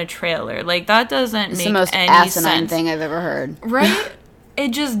up on a trailer. Like, that doesn't make any sense. It's the most asinine thing I've ever heard. Right? It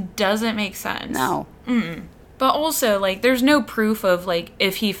just doesn't make sense. No. But also, like, there's no proof of, like,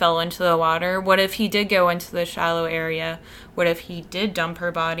 if he fell into the water. What if he did go into the shallow area? What if he did dump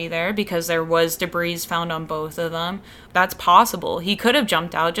her body there? Because there was debris found on both of them. That's possible. He could have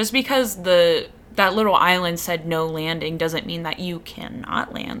jumped out. Just because that little island said no landing doesn't mean that you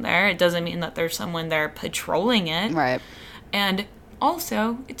cannot land there. It doesn't mean that there's someone there patrolling it. Right. And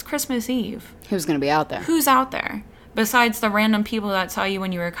also, it's Christmas Eve. Who's going to be out there? Who's out there? Besides the random people that saw you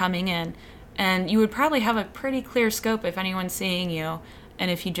when you were coming in. And you would probably have a pretty clear scope if anyone's seeing you. And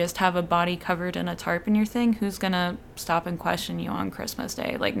if you just have a body covered in a tarp in your thing, who's going to stop and question you on Christmas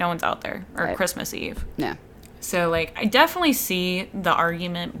Day? Like, no one's out there. Or right. Christmas Eve. Yeah. So, like, I definitely see the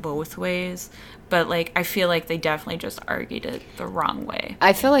argument both ways. But, like, I feel like they definitely just argued it the wrong way.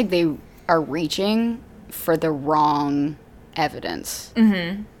 I feel like they are reaching for the wrong evidence.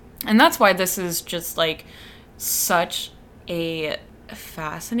 Mm-hmm. And that's why this is just, like, such a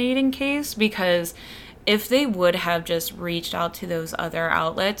fascinating case, because if they would have just reached out to those other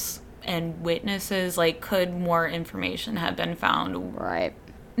outlets and witnesses, like, could more information have been found? Right.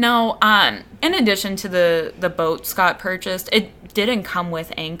 Now, in addition to the boat Scott purchased, it didn't come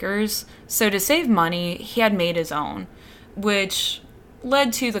with anchors. So to save money, he had made his own, which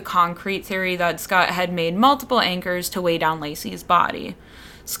led to the concrete theory that Scott had made multiple anchors to weigh down Laci's body.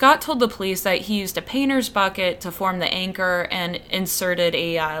 Scott told the police that he used a painter's bucket to form the anchor and inserted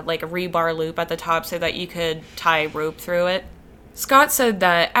a rebar loop at the top so that you could tie rope through it. Scott said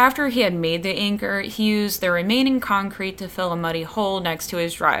that after he had made the anchor, he used the remaining concrete to fill a muddy hole next to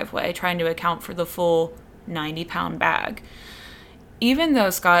his driveway, trying to account for the full 90-pound bag. Even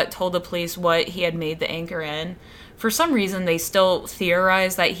though Scott told the police what he had made the anchor in, for some reason they still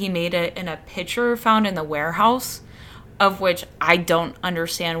theorized that he made it in a pitcher found in the warehouse, of which I don't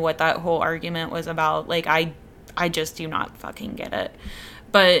understand what that whole argument was about. Like, I just do not fucking get it.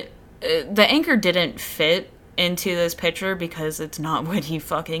 But the anchor didn't fit into this pitcher because it's not what he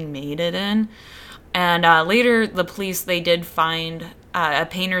fucking made it in. And later, the police, they did find a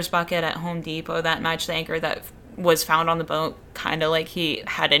painter's bucket at Home Depot that matched the anchor that was found on the boat, kind of like he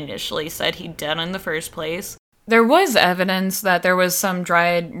had initially said he did in the first place. There was evidence that there was some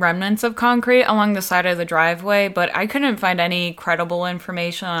dried remnants of concrete along the side of the driveway, but I couldn't find any credible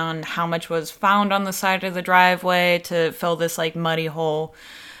information on how much was found on the side of the driveway to fill this, like, muddy hole.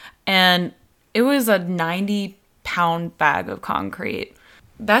 And it was a 90-pound bag of concrete.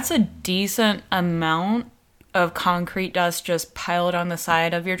 That's a decent amount of concrete dust just piled on the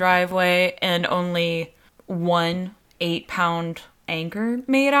side of your driveway, and only one 8-pound anchor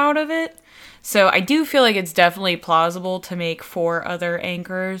made out of it. So I do feel like it's definitely plausible to make 4 other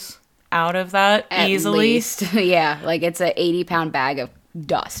anchors out of that At easily. Least. Yeah, like it's a 80-pound bag of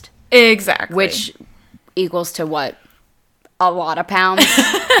dust. Exactly. Which equals to what? A lot of pounds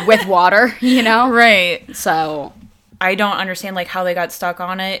with water, you know? Right. So I don't understand like how they got stuck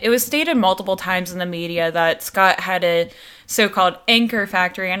on it. It was stated multiple times in the media that Scott had a so-called anchor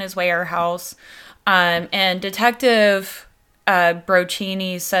factory in his warehouse. And Detective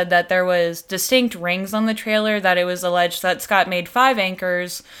Brochini said that there was distinct rings on the trailer, that it was alleged that Scott made 5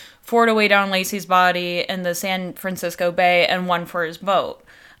 anchors, 4 to weigh down Laci's body in the San Francisco Bay and 1 for his boat.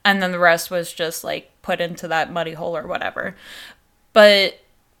 And then the rest was just like put into that muddy hole or whatever. But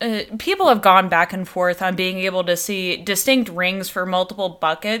people have gone back and forth on being able to see distinct rings for multiple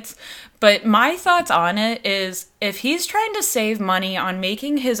buckets. But my thoughts on it is, if he's trying to save money on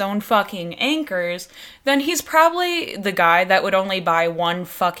making his own fucking anchors, then he's probably the guy that would only buy 1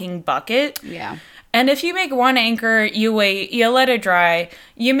 fucking bucket. yeah. And if you make 1 anchor, you wait, you let it dry,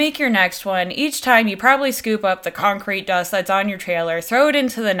 you make your next one. Each time you probably scoop up the concrete dust that's on your trailer, throw it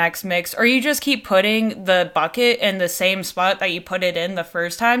into the next mix, or you just keep putting the bucket in the same spot that you put it in the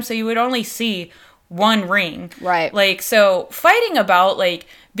first time, so you would only see 1 ring. Right. Like, so fighting about, like,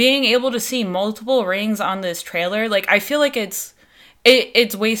 being able to see multiple rings on this trailer, like, I feel like it's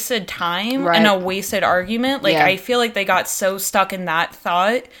wasted time and a wasted argument. Like, I feel like they got so stuck in that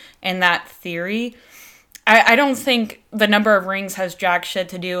thought and that theory. I don't think the number of rings has jack shit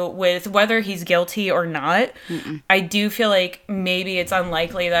to do with whether he's guilty or not. Mm-mm. I do feel like maybe it's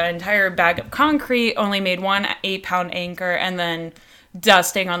unlikely that an entire bag of concrete only made 1 8-pound anchor and then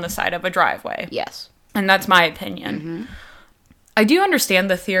dusting on the side of a driveway. Yes. And that's my opinion. Mm-hmm. I do understand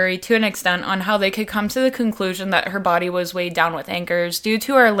the theory to an extent on how they could come to the conclusion that her body was weighed down with anchors due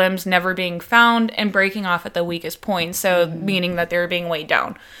to her limbs never being found and breaking off at the weakest point, so meaning that they were being weighed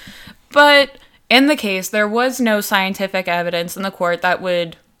down. But in the case, there was no scientific evidence in the court that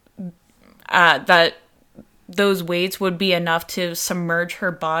would that those weights would be enough to submerge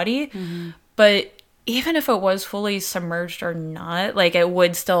her body. Mm-hmm. But even if it was fully submerged or not, like, it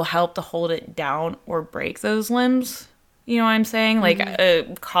would still help to hold it down or break those limbs. You know what I'm saying? Mm-hmm.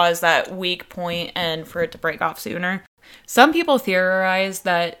 Like, cause that weak point and for it to break off sooner. Some people theorize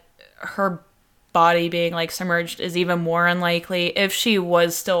that her body being, like, submerged is even more unlikely if she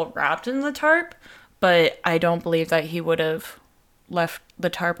was still wrapped in the tarp. But I don't believe that he would have left the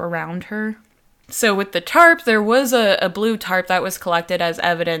tarp around her. So with the tarp, there was a blue tarp that was collected as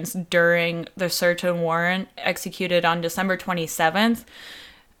evidence during the search and warrant executed on December 27th.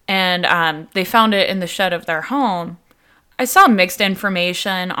 And they found it in the shed of their home. I saw mixed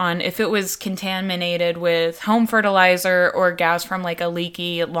information on if it was contaminated with home fertilizer or gas from, like, a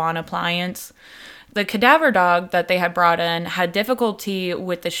leaky lawn appliance. The cadaver dog that they had brought in had difficulty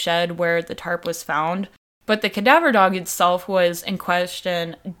with the shed where the tarp was found, but the cadaver dog itself was in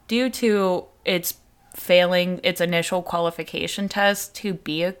question due to its failing its initial qualification test to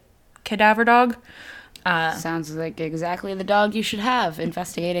be a cadaver dog. Sounds like exactly the dog you should have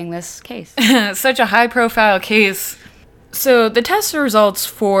investigating this case. Such a high-profile case. So the test results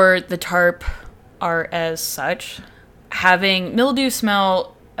for the tarp are as such: having mildew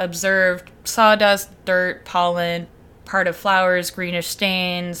smell observed, sawdust, dirt, pollen, part of flowers, greenish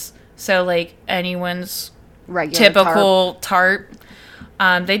stains. So, like, anyone's regular typical tarp.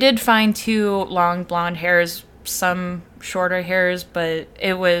 They did find 2 long blonde hairs, some shorter hairs, but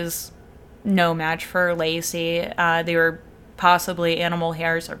it was no match for Laci. They were possibly animal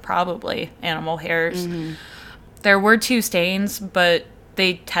hairs or probably animal hairs. Mm-hmm. There were 2 stains, but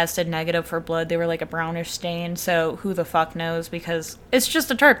they tested negative for blood. They were like a brownish stain, so who the fuck knows, because it's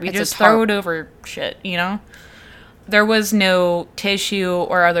just a tarp. You just throw it over shit, you know? There was no tissue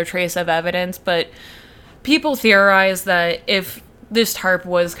or other trace of evidence, but people theorize that if this tarp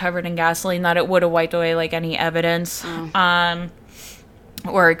was covered in gasoline, that it would have wiped away, like, any evidence.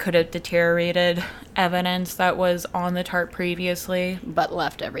 Or it could have deteriorated evidence that was on the tarp previously. But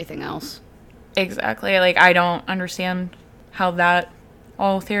left everything else. Exactly. Like, I don't understand how that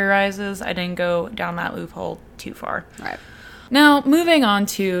all theorizes. I didn't go down that loophole too far. Right. Now, moving on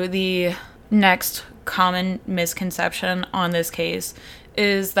to the next common misconception on this case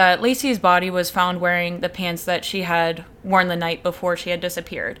is that Laci's body was found wearing the pants that she had worn the night before she had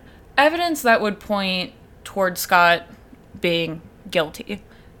disappeared. Evidence that would point towards Scott being guilty.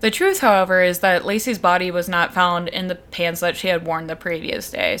 The truth, however, is that Laci's body was not found in the pants that she had worn the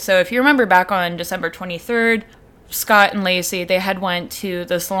previous day. So if you remember back on December 23rd, Scott and Laci, they had went to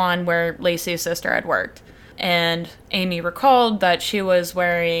the salon where Laci's sister had worked. And Amy recalled that she was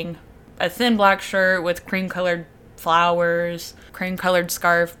wearing a thin black shirt with cream-colored flowers, cream-colored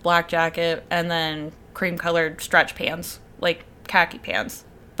scarf, black jacket, and then cream-colored stretch pants, like khaki pants.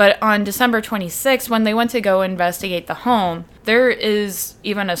 But on December 26th, when they went to go investigate the home, there is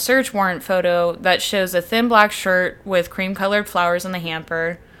even a search warrant photo that shows a thin black shirt with cream-colored flowers in the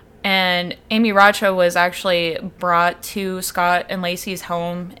hamper. And Amy Rocha was actually brought to Scott and Laci's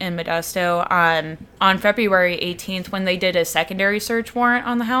home in Modesto on February 18th when they did a secondary search warrant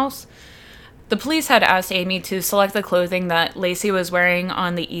on the house. The police had asked Amy to select the clothing that Laci was wearing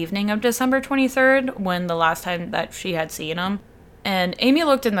on the evening of December 23rd, when the last time that she had seen him. And Amy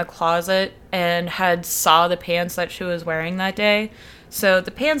looked in the closet and had saw the pants that she was wearing that day. So the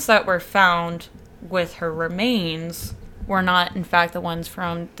pants that were found with her remains were not, in fact, the ones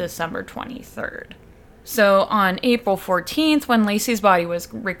from December 23rd. So on April 14th, when Laci's body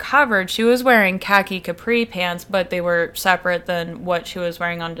was recovered, she was wearing khaki capri pants, but they were separate than what she was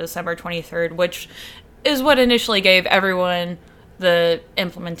wearing on December 23rd, which is what initially gave everyone the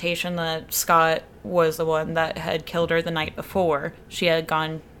implementation that Scott was the one that had killed her the night before she had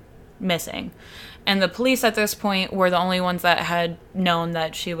gone missing. And the police at this point were the only ones that had known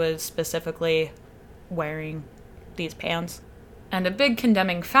that she was specifically wearing these pants. And a big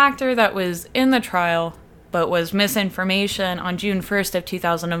condemning factor that was in the trial, but was misinformation on June 1st of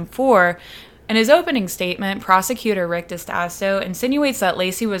 2004, in his opening statement, prosecutor Rick DiStasto insinuates that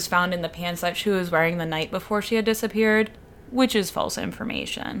Laci was found in the pants that she was wearing the night before she had disappeared, which is false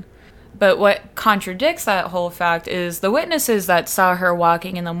information. But what contradicts that whole fact is the witnesses that saw her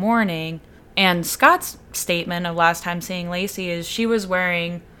walking in the morning, and Scott's statement of last time seeing Laci is she was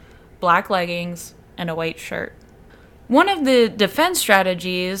wearing black leggings and a white shirt. One of the defense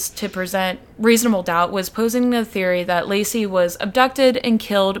strategies to present reasonable doubt was posing the theory that Laci was abducted and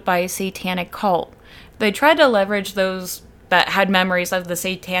killed by a satanic cult. They tried to leverage those that had memories of the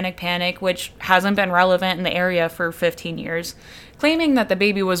satanic panic, which hasn't been relevant in the area for 15 years, claiming that the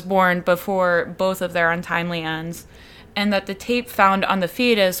baby was born before both of their untimely ends, and that the tape found on the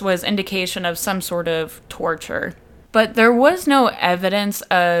fetus was indication of some sort of torture. But there was no evidence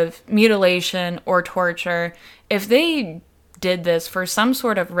of mutilation or torture. If they did this for some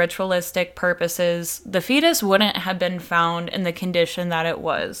sort of ritualistic purposes, the fetus wouldn't have been found in the condition that it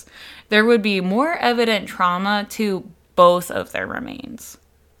was. There would be more evident trauma to both of their remains.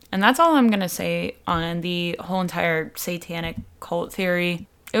 And that's all I'm going to say on the whole entire satanic cult theory.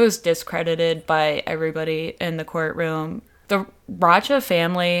 It was discredited by everybody in the courtroom. The Rocha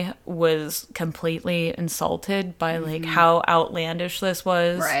family was completely insulted by how outlandish this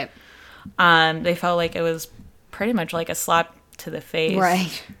was. Right. They felt like it was pretty much like a slap to the face.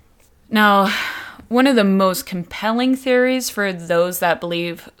 Right. Now, one of the most compelling theories for those that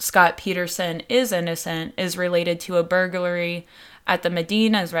believe Scott Peterson is innocent is related to a burglary at the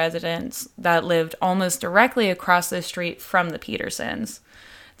Medina's residence that lived almost directly across the street from the Petersons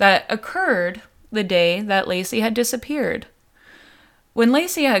that occurred the day that Laci had disappeared. When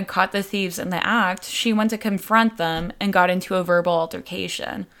Laci had caught the thieves in the act, she went to confront them and got into a verbal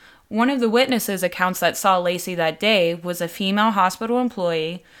altercation. One of the witnesses' accounts that saw Laci that day was a female hospital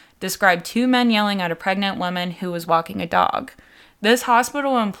employee, described two men yelling at a pregnant woman who was walking a dog. This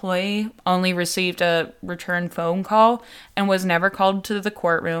hospital employee only received a return phone call and was never called to the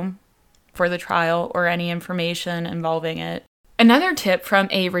courtroom for the trial or any information involving it. Another tip from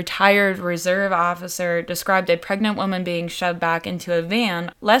a retired reserve officer described a pregnant woman being shoved back into a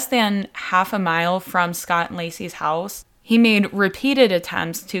van less than half a mile from Scott and Laci's house. He made repeated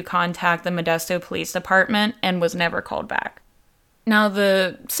attempts to contact the Modesto Police Department and was never called back. Now,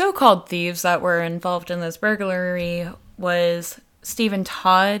 the so-called thieves that were involved in this burglary was Stephen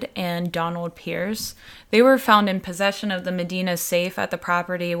Todd and Donald Pierce. They were found in possession of the Medina safe at the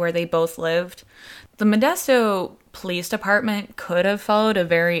property where they both lived. The Modesto Police Department could have followed a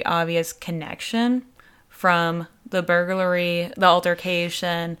very obvious connection from the burglary, the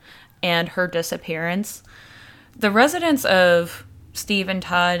altercation, and her disappearance. The residence of Stephen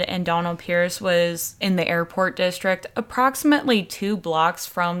Todd and Donald Pierce was in the airport district, approximately 2 blocks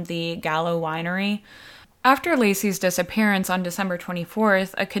from the Gallo Winery. After Laci's disappearance on December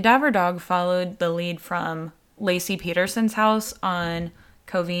 24th, a cadaver dog followed the lead from Laci Peterson's house on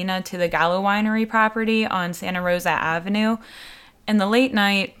Covina to the Gallo Winery property on Santa Rosa Avenue in the late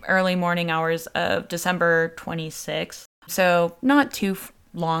night, early morning hours of December 26th. So not too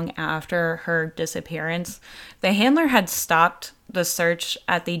long after her disappearance. The handler had stopped the search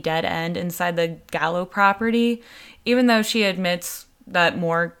at the dead end inside the Gallo property, even though she admits that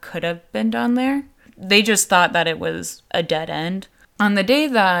more could have been done there. They just thought that it was a dead end. On the day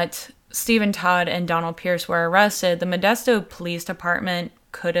that Stephen Todd and Donald Pierce were arrested, the Modesto Police Department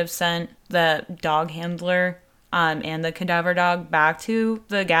could have sent the dog handler and the cadaver dog back to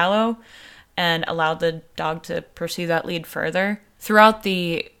the gallows and allowed the dog to pursue that lead further throughout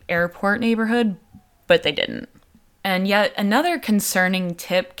the airport neighborhood, but they didn't. And yet another concerning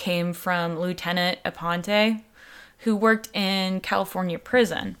tip came from Lieutenant Aponte, who worked in California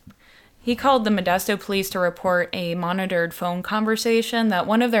prison. He called the Modesto police to report a monitored phone conversation that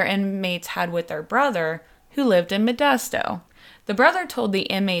one of their inmates had with their brother, who lived in Modesto. The brother told the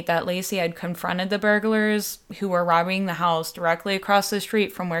inmate that Laci had confronted the burglars who were robbing the house directly across the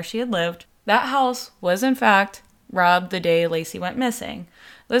street from where she had lived. That house was, in fact, robbed the day Laci went missing.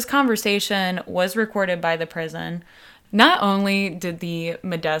 This conversation was recorded by the prison. Not only did the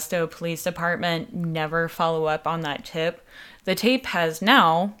Modesto Police Department never follow up on that tip, the tape has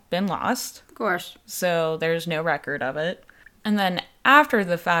now been lost. Of course. So there's no record of it. And then after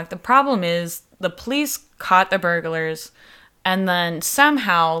the fact, the problem is the police caught the burglars and then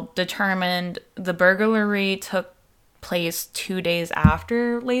somehow determined the burglary took place 2 days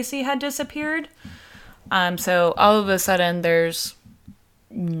after Laci had disappeared. So all of a sudden there's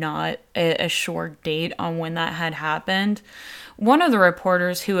not a sure date on when that had happened. One of the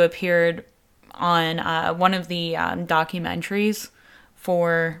reporters who appeared on one of the documentaries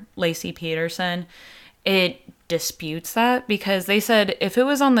for Laci Peterson, it disputes that because they said if it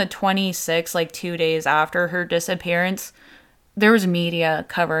was on the 26th, like 2 days after her disappearance, there was media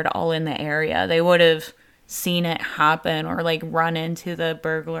covered all in the area. They would have seen it happen or like run into the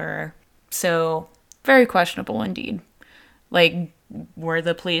burglar. So very questionable indeed. Like, were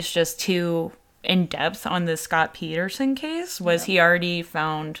the police just too in depth on the Scott Peterson case? Was he already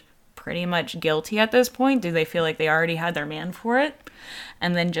found pretty much guilty at this point? Do they feel like they already had their man for it?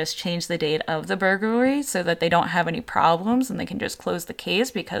 And then just change the date of the burglary so that they don't have any problems and they can just close the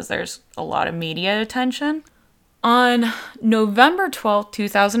case because there's a lot of media attention? On November 12th,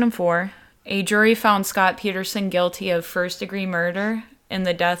 2004, a jury found Scott Peterson guilty of first-degree murder in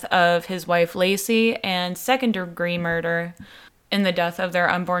the death of his wife Laci and second-degree murder in the death of their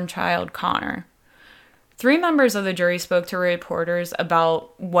unborn child, Connor. 3 members of the jury spoke to reporters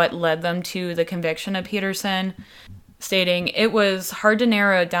about what led them to the conviction of Peterson, stating it was hard to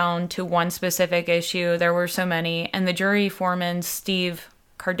narrow it down to one specific issue. There were so many, and the jury foreman, Steve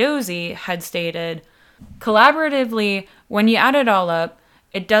Cardozi, had stated, collaboratively, when you add it all up,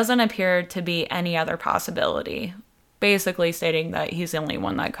 it doesn't appear to be any other possibility. Basically stating that he's the only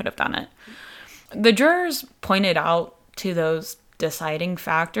one that could have done it. The jurors pointed out to those deciding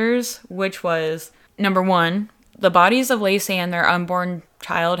factors, which was, number 1, the bodies of Laci and their unborn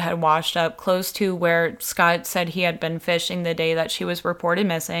child had washed up close to where Scott said he had been fishing the day that she was reported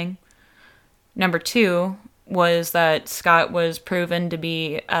missing. Number 2 was that Scott was proven to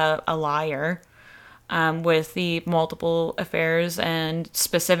be a liar with the multiple affairs and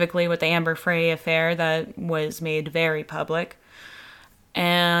specifically with the Amber Frey affair that was made very public.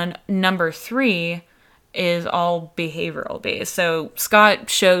 And number 3 is all behavioral based. So Scott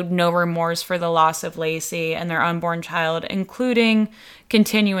showed no remorse for the loss of Laci and their unborn child, including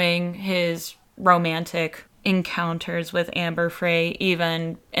continuing his romantic encounters with Amber Frey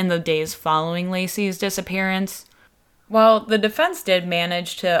even in the days following Laci's disappearance. While the defense did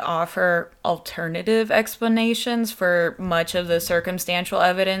manage to offer alternative explanations for much of the circumstantial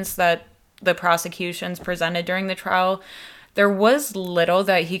evidence that the prosecutions presented during the trial, there was little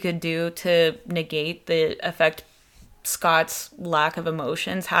that he could do to negate the effect Scott's lack of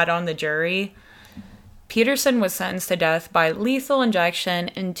emotions had on the jury. Peterson was sentenced to death by lethal injection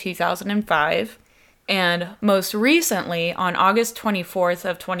in 2005, and most recently, on August 24th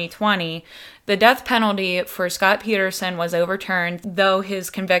of 2020, the death penalty for Scott Peterson was overturned, though his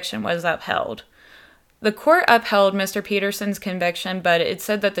conviction was upheld. The court upheld Mr. Peterson's conviction, but it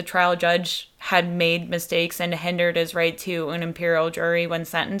said that the trial judge had made mistakes and hindered his right to an imperial jury when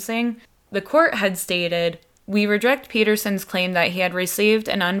sentencing. The court had stated, "We reject Peterson's claim that he had received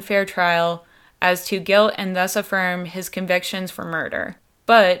an unfair trial as to guilt and thus affirm his convictions for murder."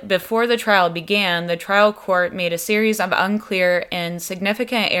 But before the trial began, the trial court made a series of unclear and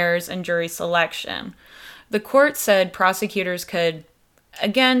significant errors in jury selection. The court said prosecutors could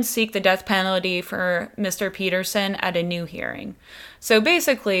again seek the death penalty for Mr. Peterson at a new hearing. So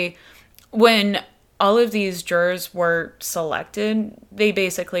basically, when all of these jurors were selected, they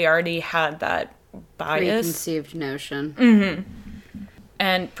basically already had that bias. Preconceived notion. Mm-hmm.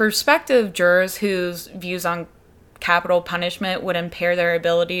 And prospective jurors whose views on capital punishment would impair their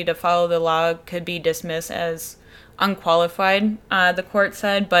ability to follow the law could be dismissed as unqualified, the court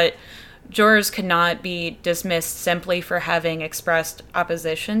said, but jurors could not be dismissed simply for having expressed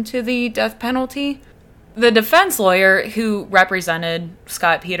opposition to the death penalty. The defense lawyer who represented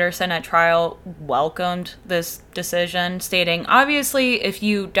Scott Peterson at trial welcomed this decision, stating, obviously, if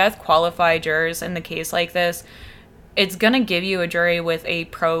you death qualify jurors in the case like this, it's going to give you a jury with a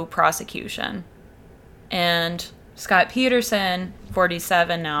pro-prosecution. And Scott Peterson,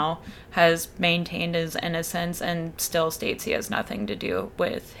 47 now, has maintained his innocence and still states he has nothing to do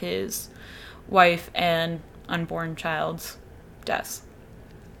with his wife and unborn child's deaths.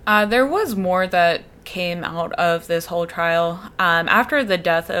 There was more that came out of this whole trial. After the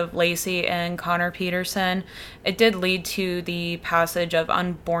death of Laci and Connor Peterson, it did lead to the passage of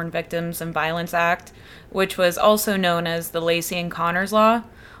Unborn Victims and Violence Act, which was also known as the Laci and Connors Law.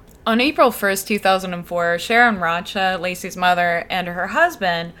 On April 1st, 2004, Sharon Rocha, Laci's mother, and her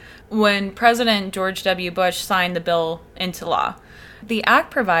husband, when President George W. Bush signed the bill into law. The act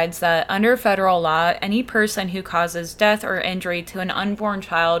provides that under federal law, any person who causes death or injury to an unborn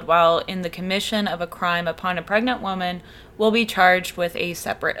child while in the commission of a crime upon a pregnant woman will be charged with a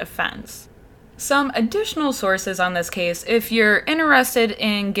separate offense. Some additional sources on this case, if you're interested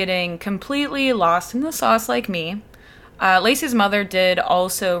in getting completely lost in the sauce like me, Laci's mother did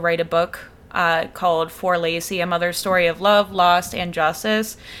also write a book called For Laci, A Mother's Story of Love, Loss, and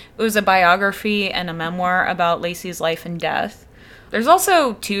Justice. It was a biography and a memoir about Laci's life and death. There's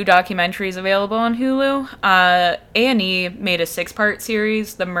also 2 documentaries available on Hulu. A&E made a 6-part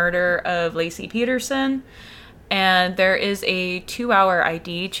series, The Murder of Laci Peterson. And there is a 2-hour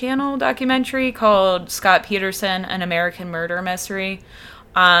ID channel documentary called Scott Peterson, An American Murder Mystery.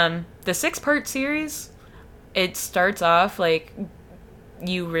 The 6-part series, it starts off like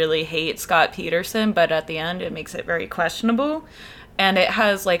you really hate Scott Peterson, but at the end it makes it very questionable. And it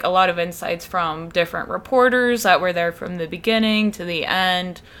has, like, a lot of insights from different reporters that were there from the beginning to the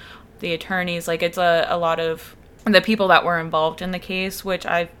end, the attorneys. Like, it's a lot of the people that were involved in the case, which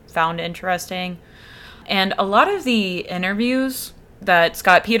I found interesting. And a lot of the interviews that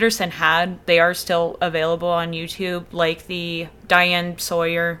Scott Peterson had, they are still available on YouTube, like the Diane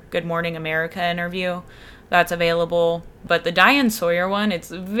Sawyer Good Morning America interview. That's available. But the Diane Sawyer one, it's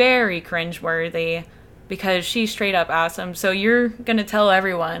very cringeworthy, because she straight up asked him, so you're going to tell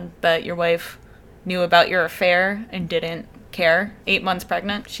everyone that your wife knew about your affair and didn't care? 8 months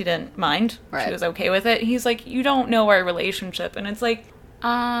pregnant, she didn't mind. Right. She was okay with it. He's like, you don't know our relationship. And it's like,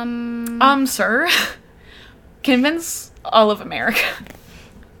 sir, convince all of America.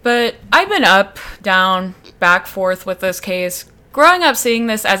 But I've been up, down, back, forth with this case. Growing up seeing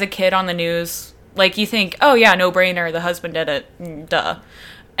this as a kid on the news, like, you think, oh yeah, no brainer, the husband did it, duh.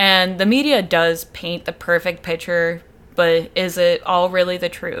 And the media does paint the perfect picture, but is it all really the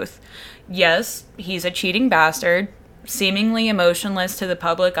truth? Yes, he's a cheating bastard, seemingly emotionless to the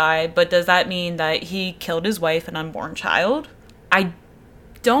public eye, but does that mean that he killed his wife and unborn child? I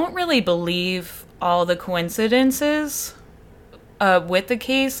don't really believe all the coincidences with the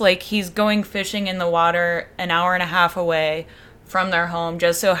case. Like, he's going fishing in the water an hour and a half away from their home,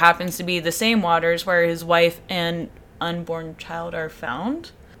 just so happens to be the same waters where his wife and unborn child are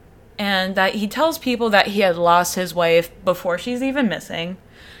found. And that he tells people that he had lost his wife before she's even missing.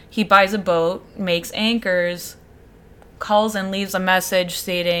 He buys a boat, makes anchors, calls and leaves a message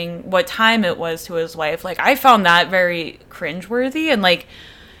stating what time it was to his wife. Like, I found that very cringeworthy, and, like,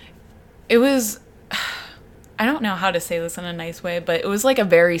 it was, I don't know how to say this in a nice way, but it was like a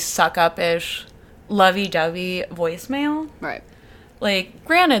very suck-up-ish, lovey-dovey voicemail. Right. Like,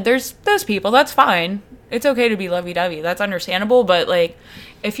 granted, there's those people, that's fine. It's okay to be lovey-dovey, that's understandable, but, like,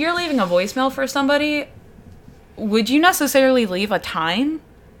 if you're leaving a voicemail for somebody, would you necessarily leave a time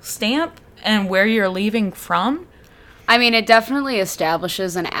stamp and where you're leaving from? I mean, it definitely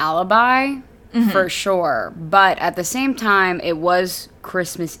establishes an alibi, for sure. But at the same time, it was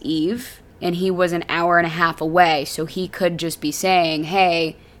Christmas Eve, and he was an hour and a half away, so he could just be saying,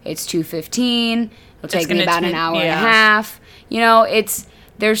 hey, it's 2:15, it'll take me about an hour and a half. You know,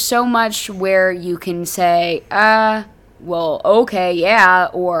 there's so much where you can say, well, okay, yeah,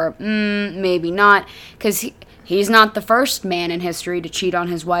 or maybe not, because he's not the first man in history to cheat on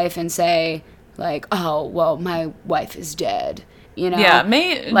his wife and say, like, oh, well, my wife is dead, you know? Yeah,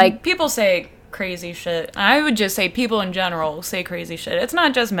 like, people say crazy shit. I would just say people in general say crazy shit. It's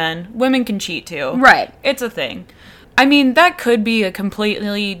not just men. Women can cheat, too. Right. It's a thing. I mean, that could be a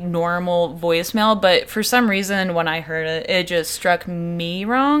completely normal voicemail, but for some reason, when I heard it, it just struck me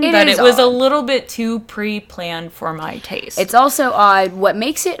wrong. It was a little bit too pre-planned for my taste. It's also odd. What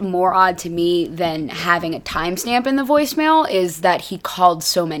makes it more odd to me than having a timestamp in the voicemail is that he called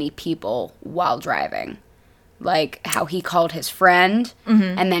so many people while driving. Like, how he called his friend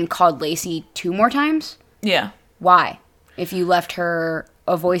and then called Laci 2 more times? Yeah. Why? If you left her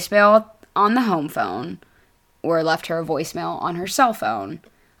a voicemail on the home phone or left her a voicemail on her cell phone,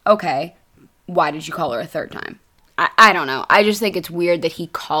 okay, why did you call her a third time? I don't know. I just think it's weird that he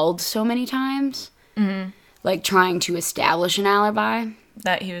called so many times, like trying to establish an alibi.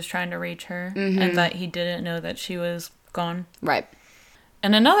 That he was trying to reach her, and that he didn't know that she was gone. Right.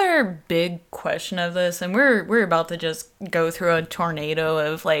 And another big question of this, and we're about to just go through a tornado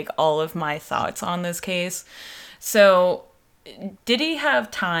of, like, all of my thoughts on this case. So, did he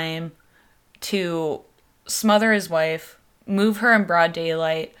have time to smother his wife, move her in broad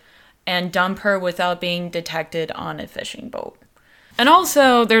daylight, and dump her without being detected on a fishing boat? And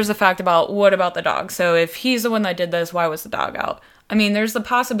also, there's the fact about, what about the dog? So if he's the one that did this, why was the dog out? I mean, there's the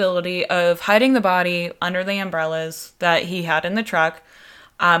possibility of hiding the body under the umbrellas that he had in the truck,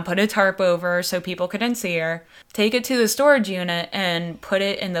 put a tarp over so people couldn't see her, take it to the storage unit and put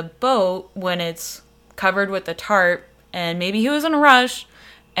it in the boat when it's covered with the tarp, and maybe he was in a rush,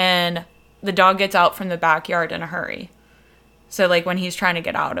 and the dog gets out from the backyard in a hurry. So, like, when he's trying to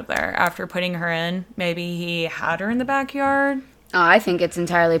get out of there after putting her in, maybe he had her in the backyard. I think it's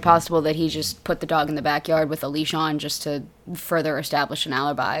entirely possible that he just put the dog in the backyard with a leash on just to further establish an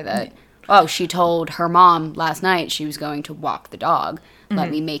alibi that, oh, she told her mom last night she was going to walk the dog. Let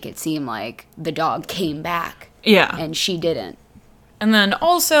me make it seem like the dog came back. Yeah. And she didn't. And then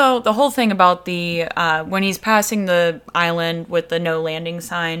also the whole thing about the, when he's passing the island with the no landing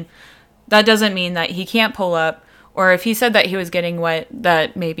sign, that doesn't mean that he can't pull up. Or if he said that he was getting wet,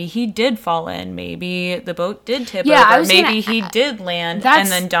 that maybe he did fall in. Maybe the boat did tip over. Maybe he did land and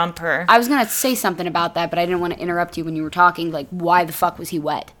then dump her. I was going to say something about that, but I didn't want to interrupt you when you were talking. Like, why the fuck was he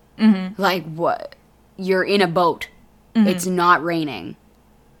wet? Like, what? You're in a boat. It's not raining.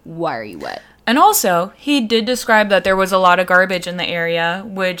 Why are you wet? And also, he did describe that there was a lot of garbage in the area,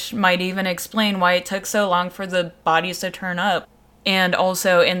 which might even explain why it took so long for the bodies to turn up. And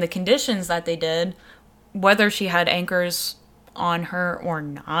also, in the conditions that they did, whether she had anchors on her or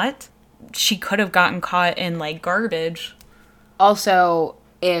not, she could have gotten caught in, like, garbage. Also,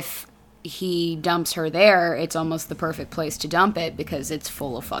 if he dumps her there, it's almost the perfect place to dump it because it's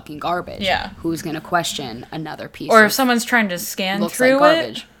full of fucking garbage. Yeah. Who's going to question another piece Or if someone's trying to scan through like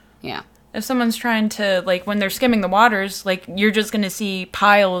garbage. It. Yeah. If someone's trying to, like, when they're skimming the waters, like, you're just going to see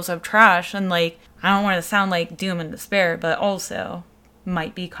piles of trash and, like, I don't want to sound like doom and despair, but also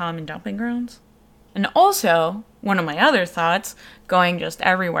might be common dumping grounds. And also, one of my other thoughts, going just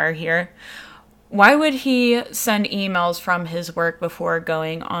everywhere here, why would he send emails from his work before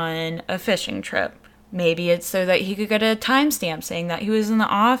going on a fishing trip? Maybe it's so that he could get a timestamp saying that he was in the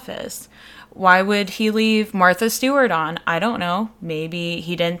office. Why would he leave Martha Stewart on? I don't know. Maybe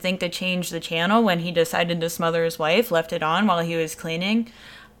he didn't think to change the channel when he decided to smother his wife, left it on while he was cleaning.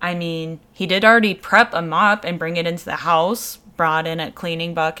 I mean, he did already prep a mop and bring it into the house, brought in a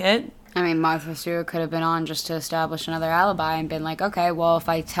cleaning bucket. I mean, Martha Stewart could have been on just to establish another alibi and been like, okay, well, if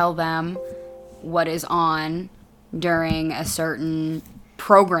I tell them what is on during a certain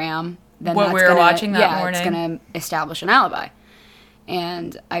program, then what we were watching that morning. It's going to establish an alibi.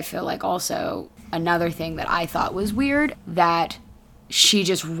 And I feel like also another thing that I thought was weird, that she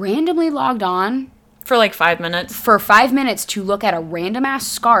just randomly logged on. For like 5 minutes. For 5 minutes to look at a random-ass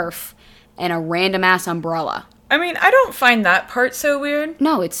scarf and a random-ass umbrella. I mean, I don't find that part so weird.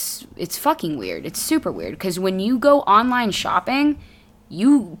 No, it's fucking weird. It's super weird. Because when you go online shopping,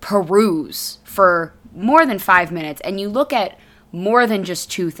 you peruse for more than 5 minutes. And you look at more than just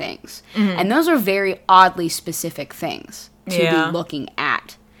two things. And those are very oddly specific things to be looking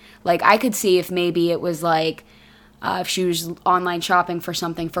at. Like, I could see if maybe it was like, if she was online shopping for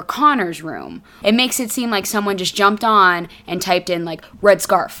something for Connor's room. It makes it seem like someone just jumped on and typed in, like, red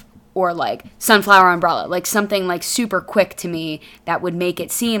scarf. Or, like, sunflower umbrella. Like, something, like, super quick to me that would make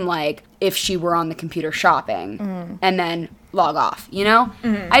it seem like if she were on the computer shopping. And then log off, you know?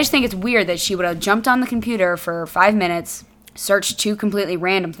 I just think it's weird that she would have jumped on the computer for 5 minutes, searched two completely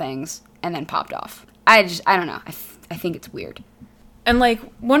random things, and then popped off. I don't know. I think it's weird. And, like,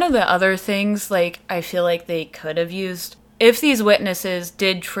 one of the other things, like, I feel like they could have used, if these witnesses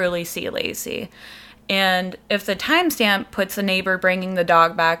did truly see Laci, and if the timestamp puts a neighbor bringing the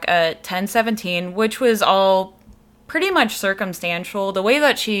dog back at 10:17, which was all pretty much circumstantial, the way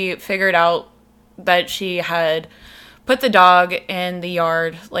that she figured out that she had put the dog in the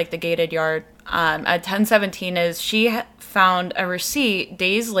yard, like the gated yard, at 10:17 is she found a receipt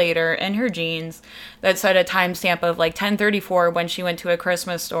days later in her jeans that said a timestamp of like 10:34 when she went to a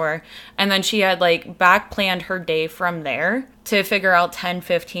Christmas store, and then she had like back planned her day from there to figure out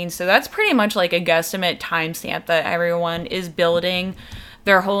 10:15. So that's pretty much like a guesstimate timestamp that everyone is building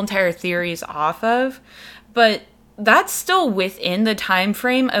their whole entire theories off of. But that's still within the time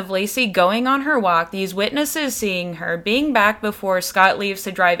frame of Laci going on her walk, these witnesses seeing her, being back before Scott leaves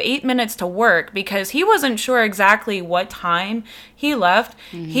to drive 8 minutes to work because he wasn't sure exactly what time he left.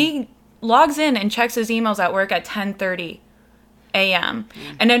 Mm-hmm. He logs in and checks his emails at work at 10:30 a.m.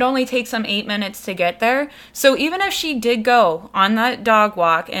 And it only takes him 8 minutes to get there. So even if she did go on that dog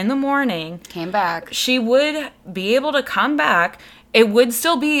walk in the morning, came back, she would be able to come back. It would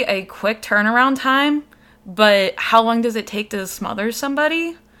still be a quick turnaround time, but how long does it take to smother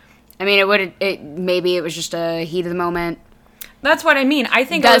somebody? I mean, maybe it was just a heat of the moment. That's what I mean. I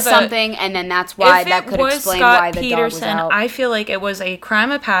think does something, and then that's why that could explain why the dog was out. I feel like it was a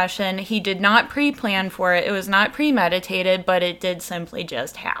crime of passion. He did not pre-plan for it. It was not premeditated, but it did simply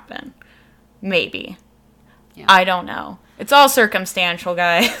just happen. Maybe. Yeah. I don't know. It's all circumstantial,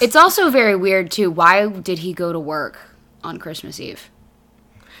 guys. It's also very weird, too. Why did he go to work on Christmas Eve?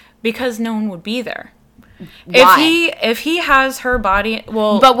 Because no one would be there. Why? If he has her body,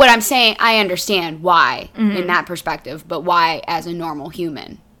 well... But what I'm saying, I understand why in that perspective, but why as a normal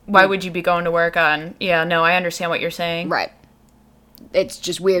human? Why would you be going to work on... Yeah, no, I understand what you're saying. Right. It's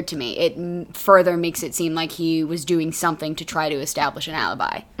just weird to me. It further makes it seem like he was doing something to try to establish an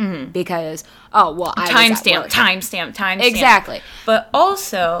alibi. Mm-hmm. Because, I was at work. Timestamp. Exactly. But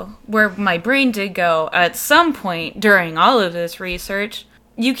also, where my brain did go at some point during all of this research...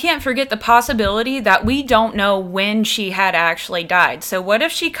 You can't forget the possibility that we don't know when she had actually died. So what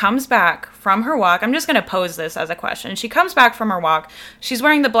if she comes back from her walk? I'm just going to pose this as a question. She comes back from her walk. She's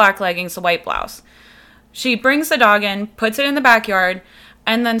wearing the black leggings, the white blouse. She brings the dog in, puts it in the backyard,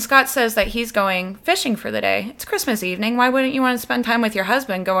 and then Scott says that he's going fishing for the day. It's Christmas evening. Why wouldn't you want to spend time with your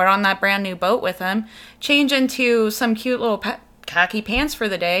husband, go out on that brand new boat with him, change into some cute little khaki pants for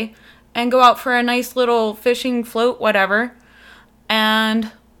the day, and go out for a nice little fishing float, whatever.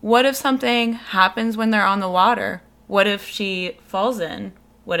 And what if something happens when they're on the water? What if she falls in?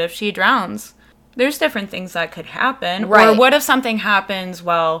 What if she drowns? There's different things that could happen. Right. Or what if something happens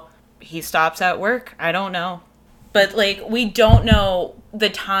while he stops at work? I don't know. But, we don't know the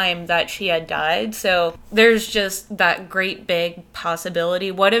time that she had died. So there's just that great big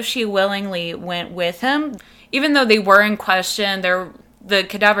possibility. What if she willingly went with him? Even though they were in question, the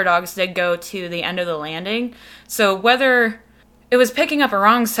cadaver dogs did go to the end of the landing. So whether... It was picking up a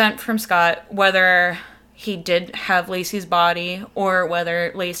wrong scent from Scott, whether he did have Laci's body or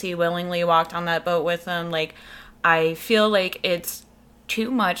whether Laci willingly walked on that boat with him. I feel like it's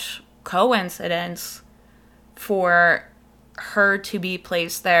too much coincidence for her to be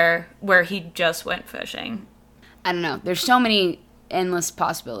placed there where he just went fishing. I don't know. There's so many endless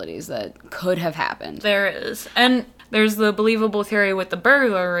possibilities that could have happened. There is. And there's the believable theory with the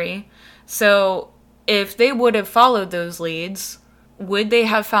burglary. So if they would have followed those leads... Would they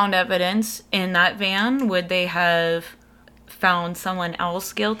have found evidence in that van? Would they have found someone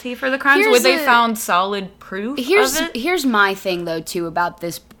else guilty for the crimes? Would they found solid proof of it? Here's my thing, though, too, about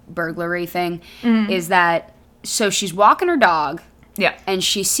this burglary thing, is that, so she's walking her dog, and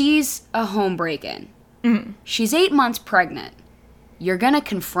she sees a home break-in. Mm-hmm. She's 8 months pregnant. You're gonna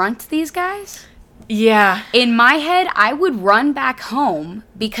confront these guys? Yeah. In my head, I would run back home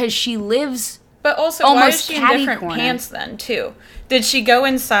because she lives... But also, why is she in different pants then, too? Did she go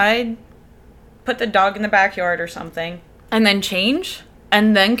inside, put the dog in the backyard or something, and then change?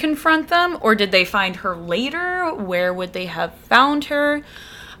 And then confront them? Or did they find her later? Where would they have found her?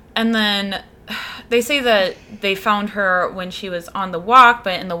 And then they say that they found her when she was on the walk,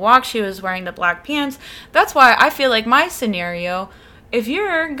 but in the walk she was wearing the black pants. That's why I feel like my scenario... If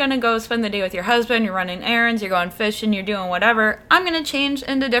you're going to go spend the day with your husband, you're running errands, you're going fishing, you're doing whatever, I'm going to change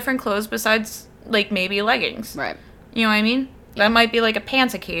into different clothes besides, maybe leggings. Right. You know what I mean? Yeah. That might be a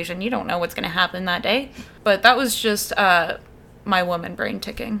pants occasion. You don't know what's going to happen that day. But that was just my woman brain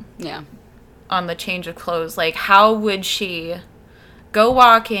ticking. Yeah. On the change of clothes. How would she go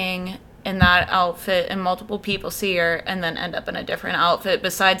walking in that outfit and multiple people see her and then end up in a different outfit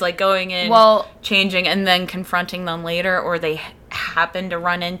besides, going in, changing, and then confronting them later, or they... happen to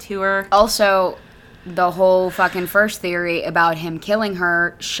run into her. Also, the whole fucking first theory about him killing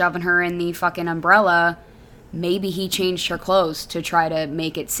her, shoving her in the fucking umbrella, maybe he changed her clothes to try to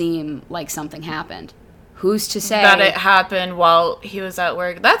make it seem like something happened. Who's to say that it happened while he was at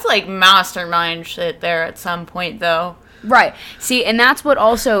work? That's mastermind shit there at some point, though. Right. See, and that's what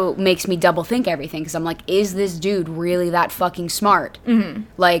also makes me double think everything, because I'm is this dude really that fucking smart? Mm-hmm.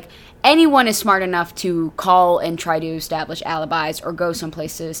 anyone is smart enough to call and try to establish alibis or go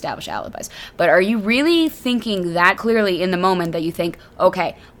someplace to establish alibis. But are you really thinking that clearly in the moment that you think,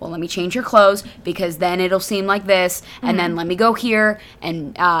 okay, well, let me change your clothes because then it'll seem like this, and then let me go here,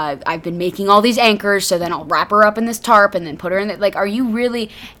 and I've been making all these anchors, so then I'll wrap her up in this tarp and then put her in like, are you really,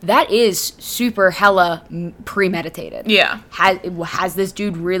 that is super hella premeditated. Yeah. Has this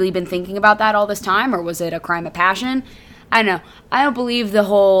dude really been thinking about that all this time, or was it a crime of passion? I don't know. I don't believe the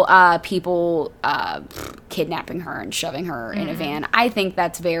whole people kidnapping her and shoving her in a van. I think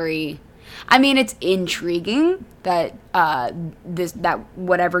that's very... I mean, it's intriguing that that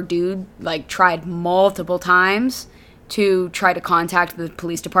whatever dude, like, tried multiple times to try to contact the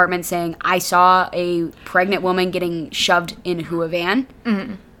police department saying, I saw a pregnant woman getting shoved into a van.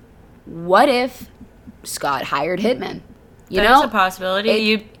 Mm-hmm. What if Scott hired hitmen? That's a possibility.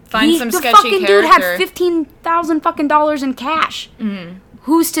 You find some sketchy character. The fucking dude had $15,000 in cash. Mm-hmm.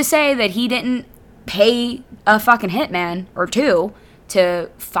 Who's to say that he didn't pay a fucking hitman or two to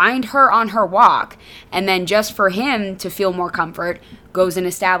find her on her walk, and then just for him to feel more comfort, goes and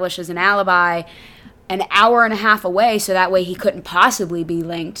establishes an alibi an hour and a half away, so that way he couldn't possibly be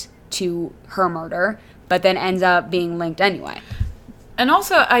linked to her murder, but then ends up being linked anyway. And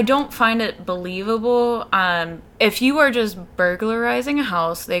also, I don't find it believable. If you are just burglarizing a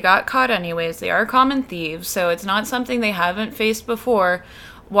house, they got caught anyways. They are common thieves, so it's not something they haven't faced before.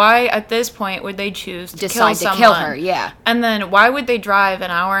 Why, at this point, would they choose to kill someone? Kill her, yeah. And then why would they drive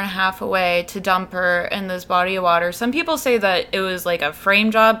an hour and a half away to dump her in this body of water? Some people say that it was like a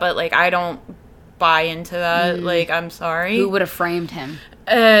frame job, but like I don't buy into that. Like, I'm sorry. Who would have framed him?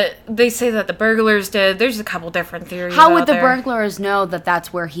 They say that the burglars did. There's a couple different theories. How would the burglars know that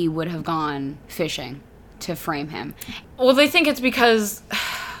that's where he would have gone fishing to frame him? Well, they think it's because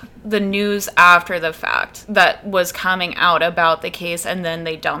the news after the fact that was coming out about the case, and then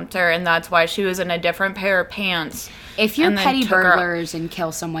they dumped her, and that's why she was in a different pair of pants. If you're petty burglars and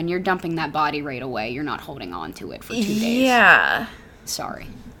kill someone, you're dumping that body right away. You're not holding on to it for 2 days. Yeah. Sorry.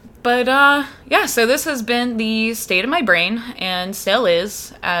 But, yeah, so this has been the state of my brain, and still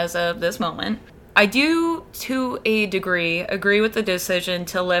is, as of this moment. I do, to a degree, agree with the decision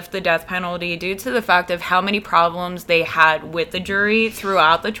to lift the death penalty due to the fact of how many problems they had with the jury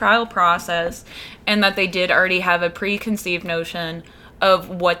throughout the trial process, and that they did already have a preconceived notion of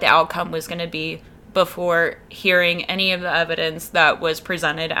what the outcome was going to be before hearing any of the evidence that was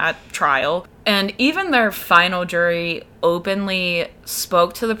presented at trial. And even their final jury openly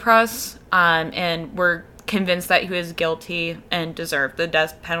spoke to the press and were convinced that he was guilty and deserved the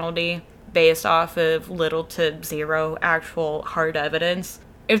death penalty based off of little to zero actual hard evidence.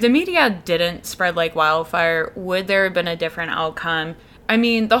 If the media didn't spread like wildfire, would there have been a different outcome? I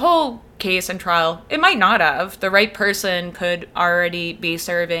mean, the whole case and trial, it might not have. The right person could already be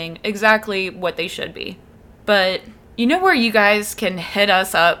serving exactly what they should be. But you know where you guys can hit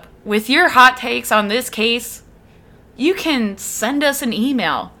us up with your hot takes on this case? You can send us an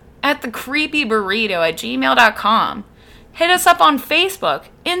email at thecreepyburrito@gmail.com. Hit us up on Facebook,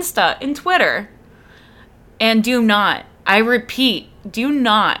 Insta, and Twitter. And do not, I repeat, do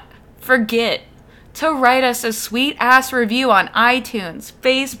not forget to write us a sweet-ass review on iTunes,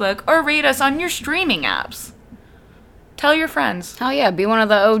 Facebook, or rate us on your streaming apps. Tell your friends. Oh yeah, be one of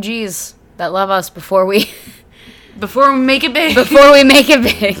the OGs that love us before we... Before we make it big. Before we make it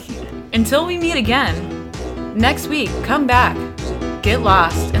big. Until we meet again, next week, come back. Get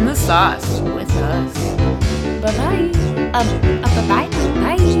lost in the sauce with us. Bye-bye. Bye-bye. Bye.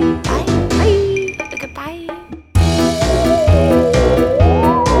 Bye. Bye. Goodbye.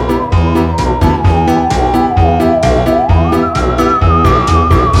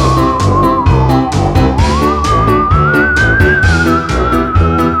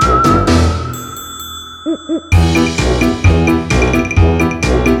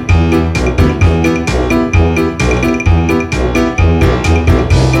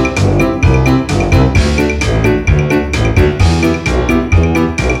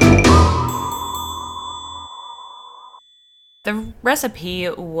 The recipe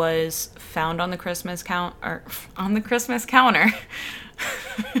was found on the Christmas counter.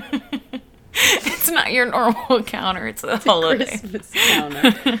 It's not your normal counter, it's a holiday. Christmas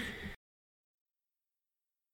counter.